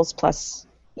the doubles plus,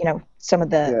 some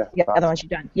of the other ones you've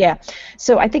done. Yeah.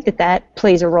 So I think that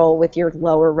plays a role with your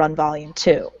lower run volume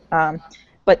too.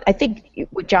 But I think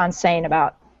what John's saying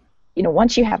about,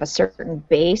 once you have a certain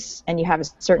base and you have a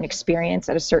certain experience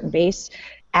at a certain base,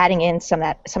 adding in some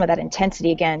of that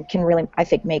intensity again can really, I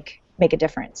think, make a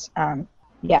difference.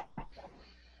 Yeah.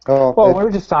 Well, we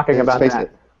were just talking about that.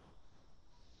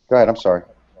 Go ahead. I'm sorry.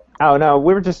 Oh, no,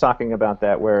 we were just talking about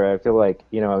that where I feel like,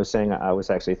 I was saying I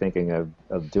was actually thinking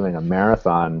of doing a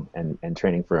marathon and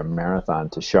training for a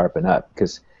marathon to sharpen up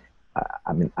because,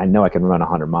 I know I can run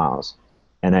 100 miles,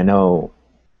 and I know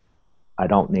I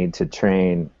don't need to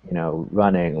train,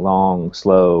 running long,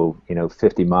 slow,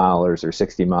 50 milers or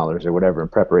 60 milers or whatever in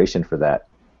preparation for that.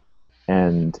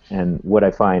 And what I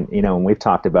find, and we've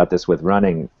talked about this with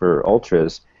running for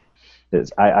ultras,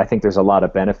 is I think there's a lot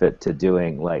of benefit to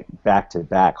doing like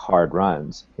back-to-back hard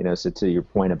runs. So to your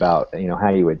point about, how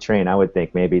you would train, I would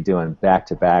think maybe doing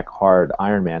back-to-back hard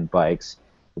Ironman bikes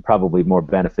would probably be more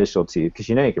beneficial to you because,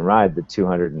 you can ride the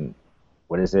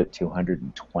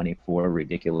 224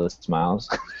 ridiculous miles.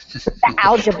 The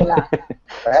algebra.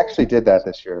 I actually did that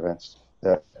this year, Vince.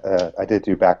 I did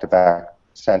do back-to-back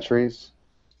centuries.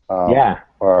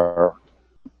 Or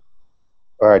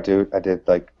I did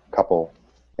like a couple.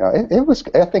 It was.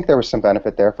 I think there was some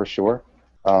benefit there for sure.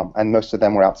 And most of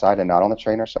them were outside and not on the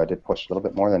trainer, so I did push a little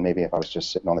bit more than maybe if I was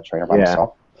just sitting on the trainer by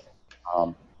myself.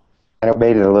 And it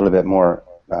made it a little bit more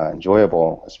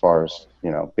enjoyable as far as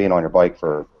being on your bike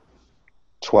for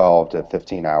 12 to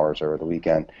 15 hours over the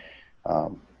weekend.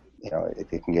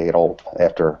 It can get old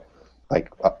after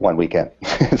like one weekend.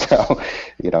 So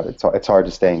it's hard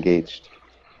to stay engaged.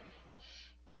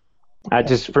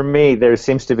 For me, there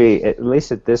seems to be, at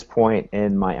least at this point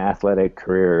in my athletic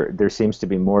career, there seems to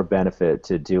be more benefit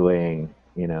to doing,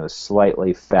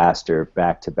 slightly faster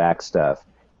back-to-back stuff.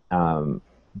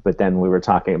 But then we were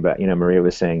talking about, Maria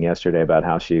was saying yesterday about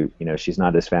how she, she's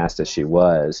not as fast as she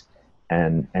was.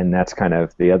 And that's kind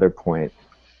of the other point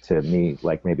to me,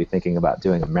 like maybe thinking about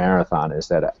doing a marathon, is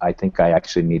that I think I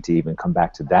actually need to even come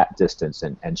back to that distance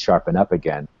and sharpen up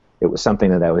again. It was something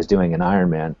that I was doing in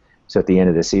Ironman. So at the end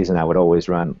of the season, I would always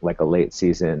run like a late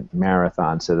season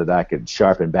marathon so that I could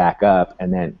sharpen back up.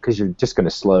 And then, because you're just going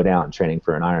to slow down training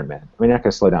for an Ironman. You're not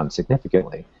going to slow down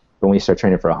significantly. But when you start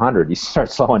training for 100, you start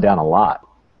slowing down a lot.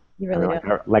 You really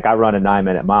do. Like I run a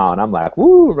 9-minute mile, and I'm like,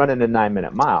 woo, running a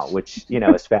 9-minute mile, which,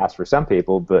 is fast for some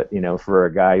people. But, for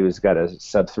a guy who's got a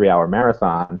sub 3-hour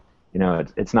marathon,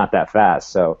 it's not that fast.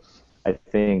 So I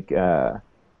think...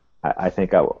 I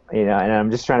think I will, and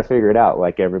I'm just trying to figure it out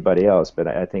like everybody else. But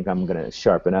I think I'm going to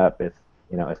sharpen up if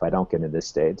I don't get into the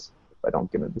States.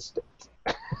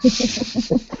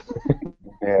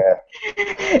 Yeah.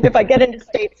 If I get into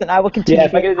States, then I will continue. Yeah,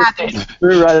 if I get into States,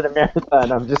 through running a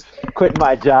marathon, I'm just quitting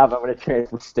my job. I'm going to train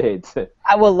for States.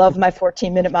 I will love my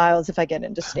 14-minute miles if I get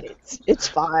into States. It's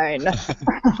fine.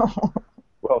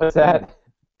 What was that?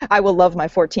 I will love my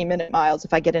 14-minute miles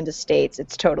if I get into states.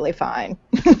 It's totally fine.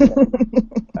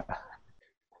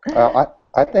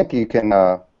 I think you can.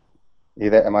 You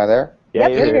there? Am I there? Yeah,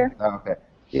 Yep, you're you're here. here. Oh, okay.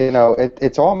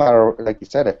 It's all a matter, like you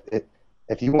said,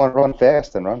 if you want to run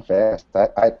fast, then run fast.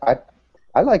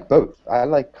 I like both. I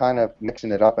like kind of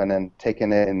mixing it up and then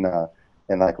taking it in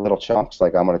like little chunks.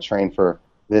 Like I'm going to train for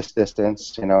this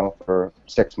distance, for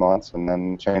 6 months, and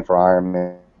then train for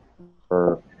Ironman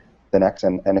for the next,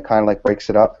 and it kind of like breaks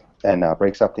it up and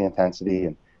breaks up the intensity.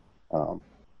 And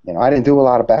I didn't do a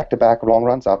lot of back-to-back long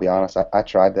runs. I'll be honest. I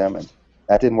tried them, and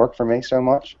that didn't work for me so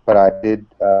much. But I did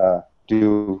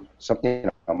do some,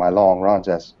 my long runs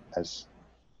as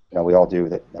we all do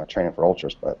that training for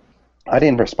ultras. But I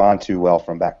didn't respond too well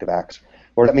from back-to-backs.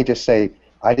 Or let me just say,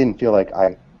 I didn't feel like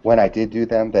when I did do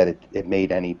them that it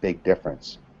made any big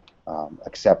difference,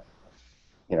 except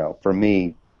for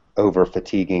me, over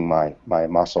fatiguing my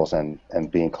muscles and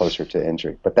being closer to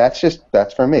injury. But that's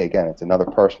for me. Again, it's another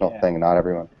personal thing. Not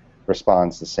everyone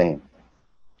responds the same.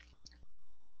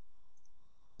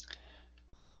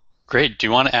 Great. Do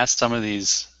you want to ask some of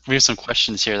these? We have some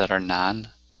questions here that are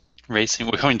non-racing.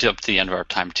 We're going to up to the end of our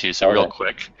time too, so real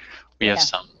quick, we have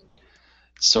some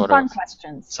fun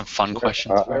questions. Some fun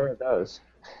questions. Where are those?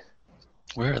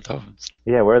 Where are those?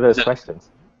 Yeah, where are those questions?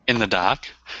 In the doc.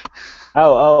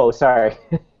 Oh, sorry.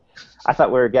 I thought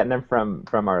we were getting them from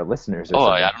our listeners. Or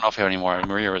something. I don't know if we have any more.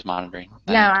 Maria was monitoring.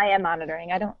 No, I am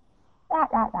monitoring. I don't.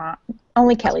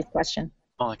 Only Kelly's question.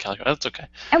 Only Kelly. That's okay.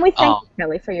 And we thank you,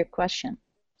 Kelly, for your question.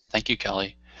 Thank you,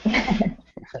 Kelly.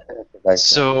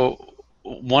 So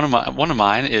one of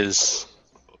mine is.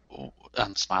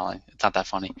 I'm smiling. It's not that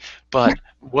funny. But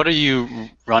what are you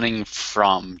running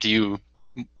from?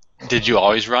 Did you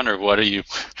always run, or what are you?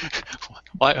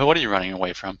 What are you running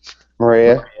away from?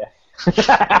 Maria. All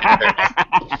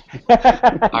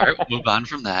right, we'll move on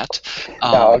from that.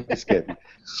 No, I'm just kidding.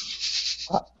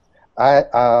 I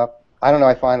don't know.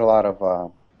 I find a lot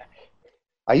of.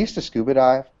 I used to scuba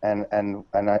dive, and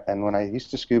when I used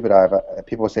to scuba dive,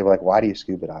 people would say, well, like, why do you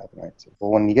scuba dive? And I'd say,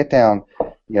 well, when you get down,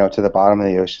 to the bottom of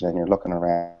the ocean and you're looking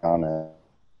around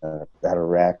at a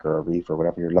wreck or a reef or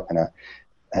whatever you're looking at,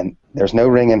 and there's no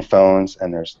ringing phones,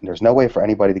 and there's no way for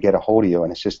anybody to get a hold of you,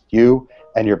 and it's just you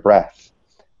and your breath.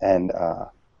 And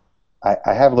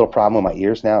I have a little problem with my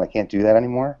ears now, and I can't do that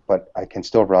anymore, but I can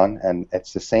still run, and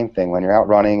it's the same thing. When you're out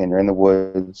running and you're in the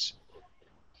woods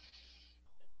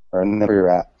or where you're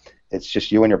at, it's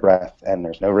just you and your breath, and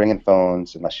there's no ringing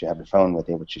phones unless you have your phone with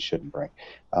you, which you shouldn't bring.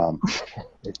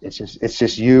 It's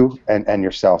just you and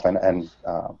yourself, and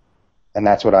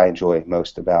that's what I enjoy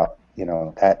most about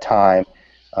that time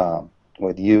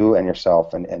with you and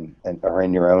yourself, and or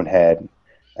in your own head,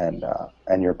 and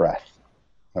your breath.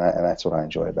 And that's what I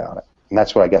enjoy about it. And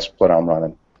that's what I guess what I'm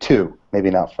running to, maybe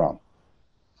not from.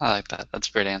 I like that. That's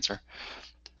a great answer.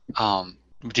 Do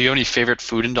you have any favorite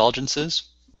food indulgences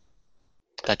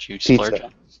that you splurge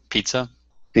on? Pizza?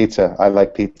 Pizza. I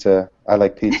like pizza.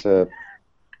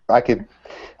 I could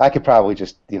probably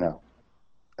just,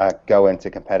 go into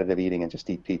competitive eating and just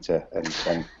eat pizza and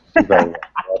do very well.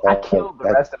 I killed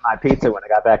the rest of my pizza when I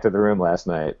got back to the room last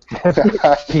night.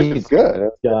 It's good.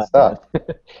 It's good stuff.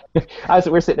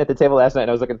 We were sitting at the table last night, and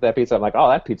I was looking at that pizza. I'm like, oh,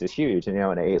 that pizza's huge. And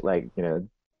I ate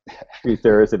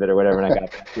 2/3 of it or whatever, and I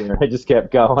got back to it. I just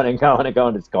kept going and going and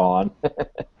going. It's gone. I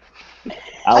think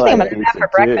I'm going to do that for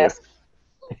breakfast.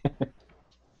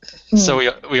 So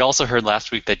we also heard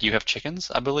last week that you have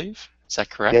chickens, I believe. Is that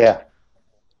correct? Yeah.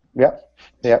 Yep.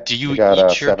 Do you eat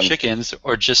your chickens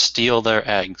or just steal their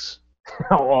eggs?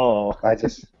 Oh. I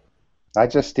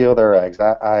just steal their eggs.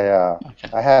 I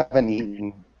haven't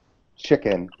eaten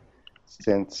chicken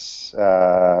since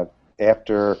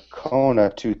after Kona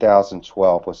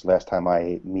 2012 was the last time I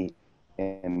ate meat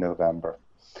in November.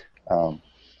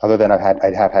 Other than I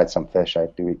have had some fish. I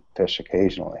do eat fish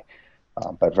occasionally,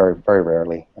 but very, very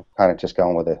rarely. I'm kind of just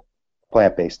going with a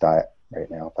plant-based diet right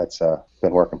now. That's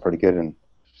been working pretty good, and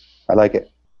I like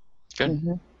it. Good.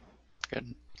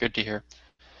 Mm-hmm. Good to hear.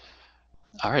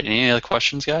 All right. Any other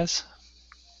questions, guys?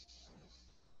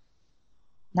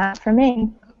 Not for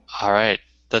me. All right.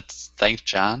 Thanks,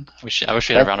 John. I wish we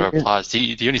had a round of applause. Do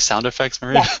you have any sound effects,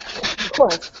 Maria? Yes, of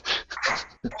course.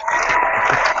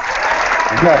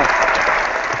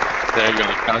 There you go.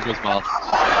 The crowd goes wild.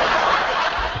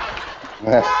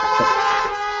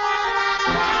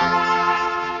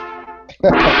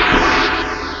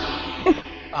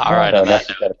 All right.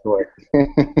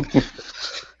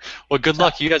 Well, good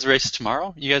luck. You guys race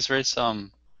tomorrow? You guys race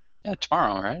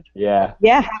tomorrow, right? Yeah.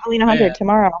 Yeah, Javelina 100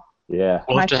 tomorrow. Yeah.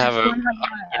 We'll have to have our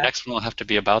next one will have to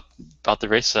be about the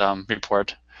race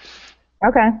report.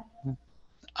 Okay.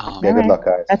 Yeah, good right. luck,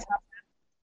 guys.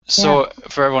 So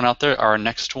for everyone out there, our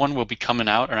next one will be coming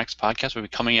out. Our next podcast will be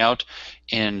coming out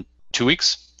in 2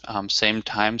 weeks. Same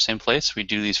time, same place. We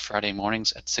do these Friday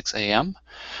mornings at 6 a.m.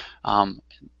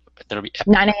 That'll be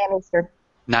 9 a.m. Eastern.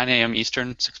 9 a.m.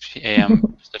 Eastern, 6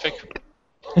 a.m. Pacific.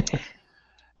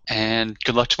 And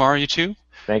good luck tomorrow, you two.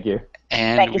 Thank you.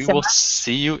 And Thank you we so will much.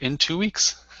 see you in 2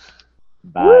 weeks.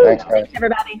 Bye. Thanks, guys. Thanks,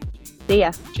 everybody. See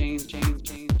ya.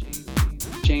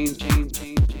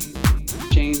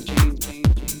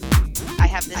 I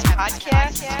have this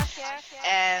podcast,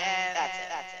 and that's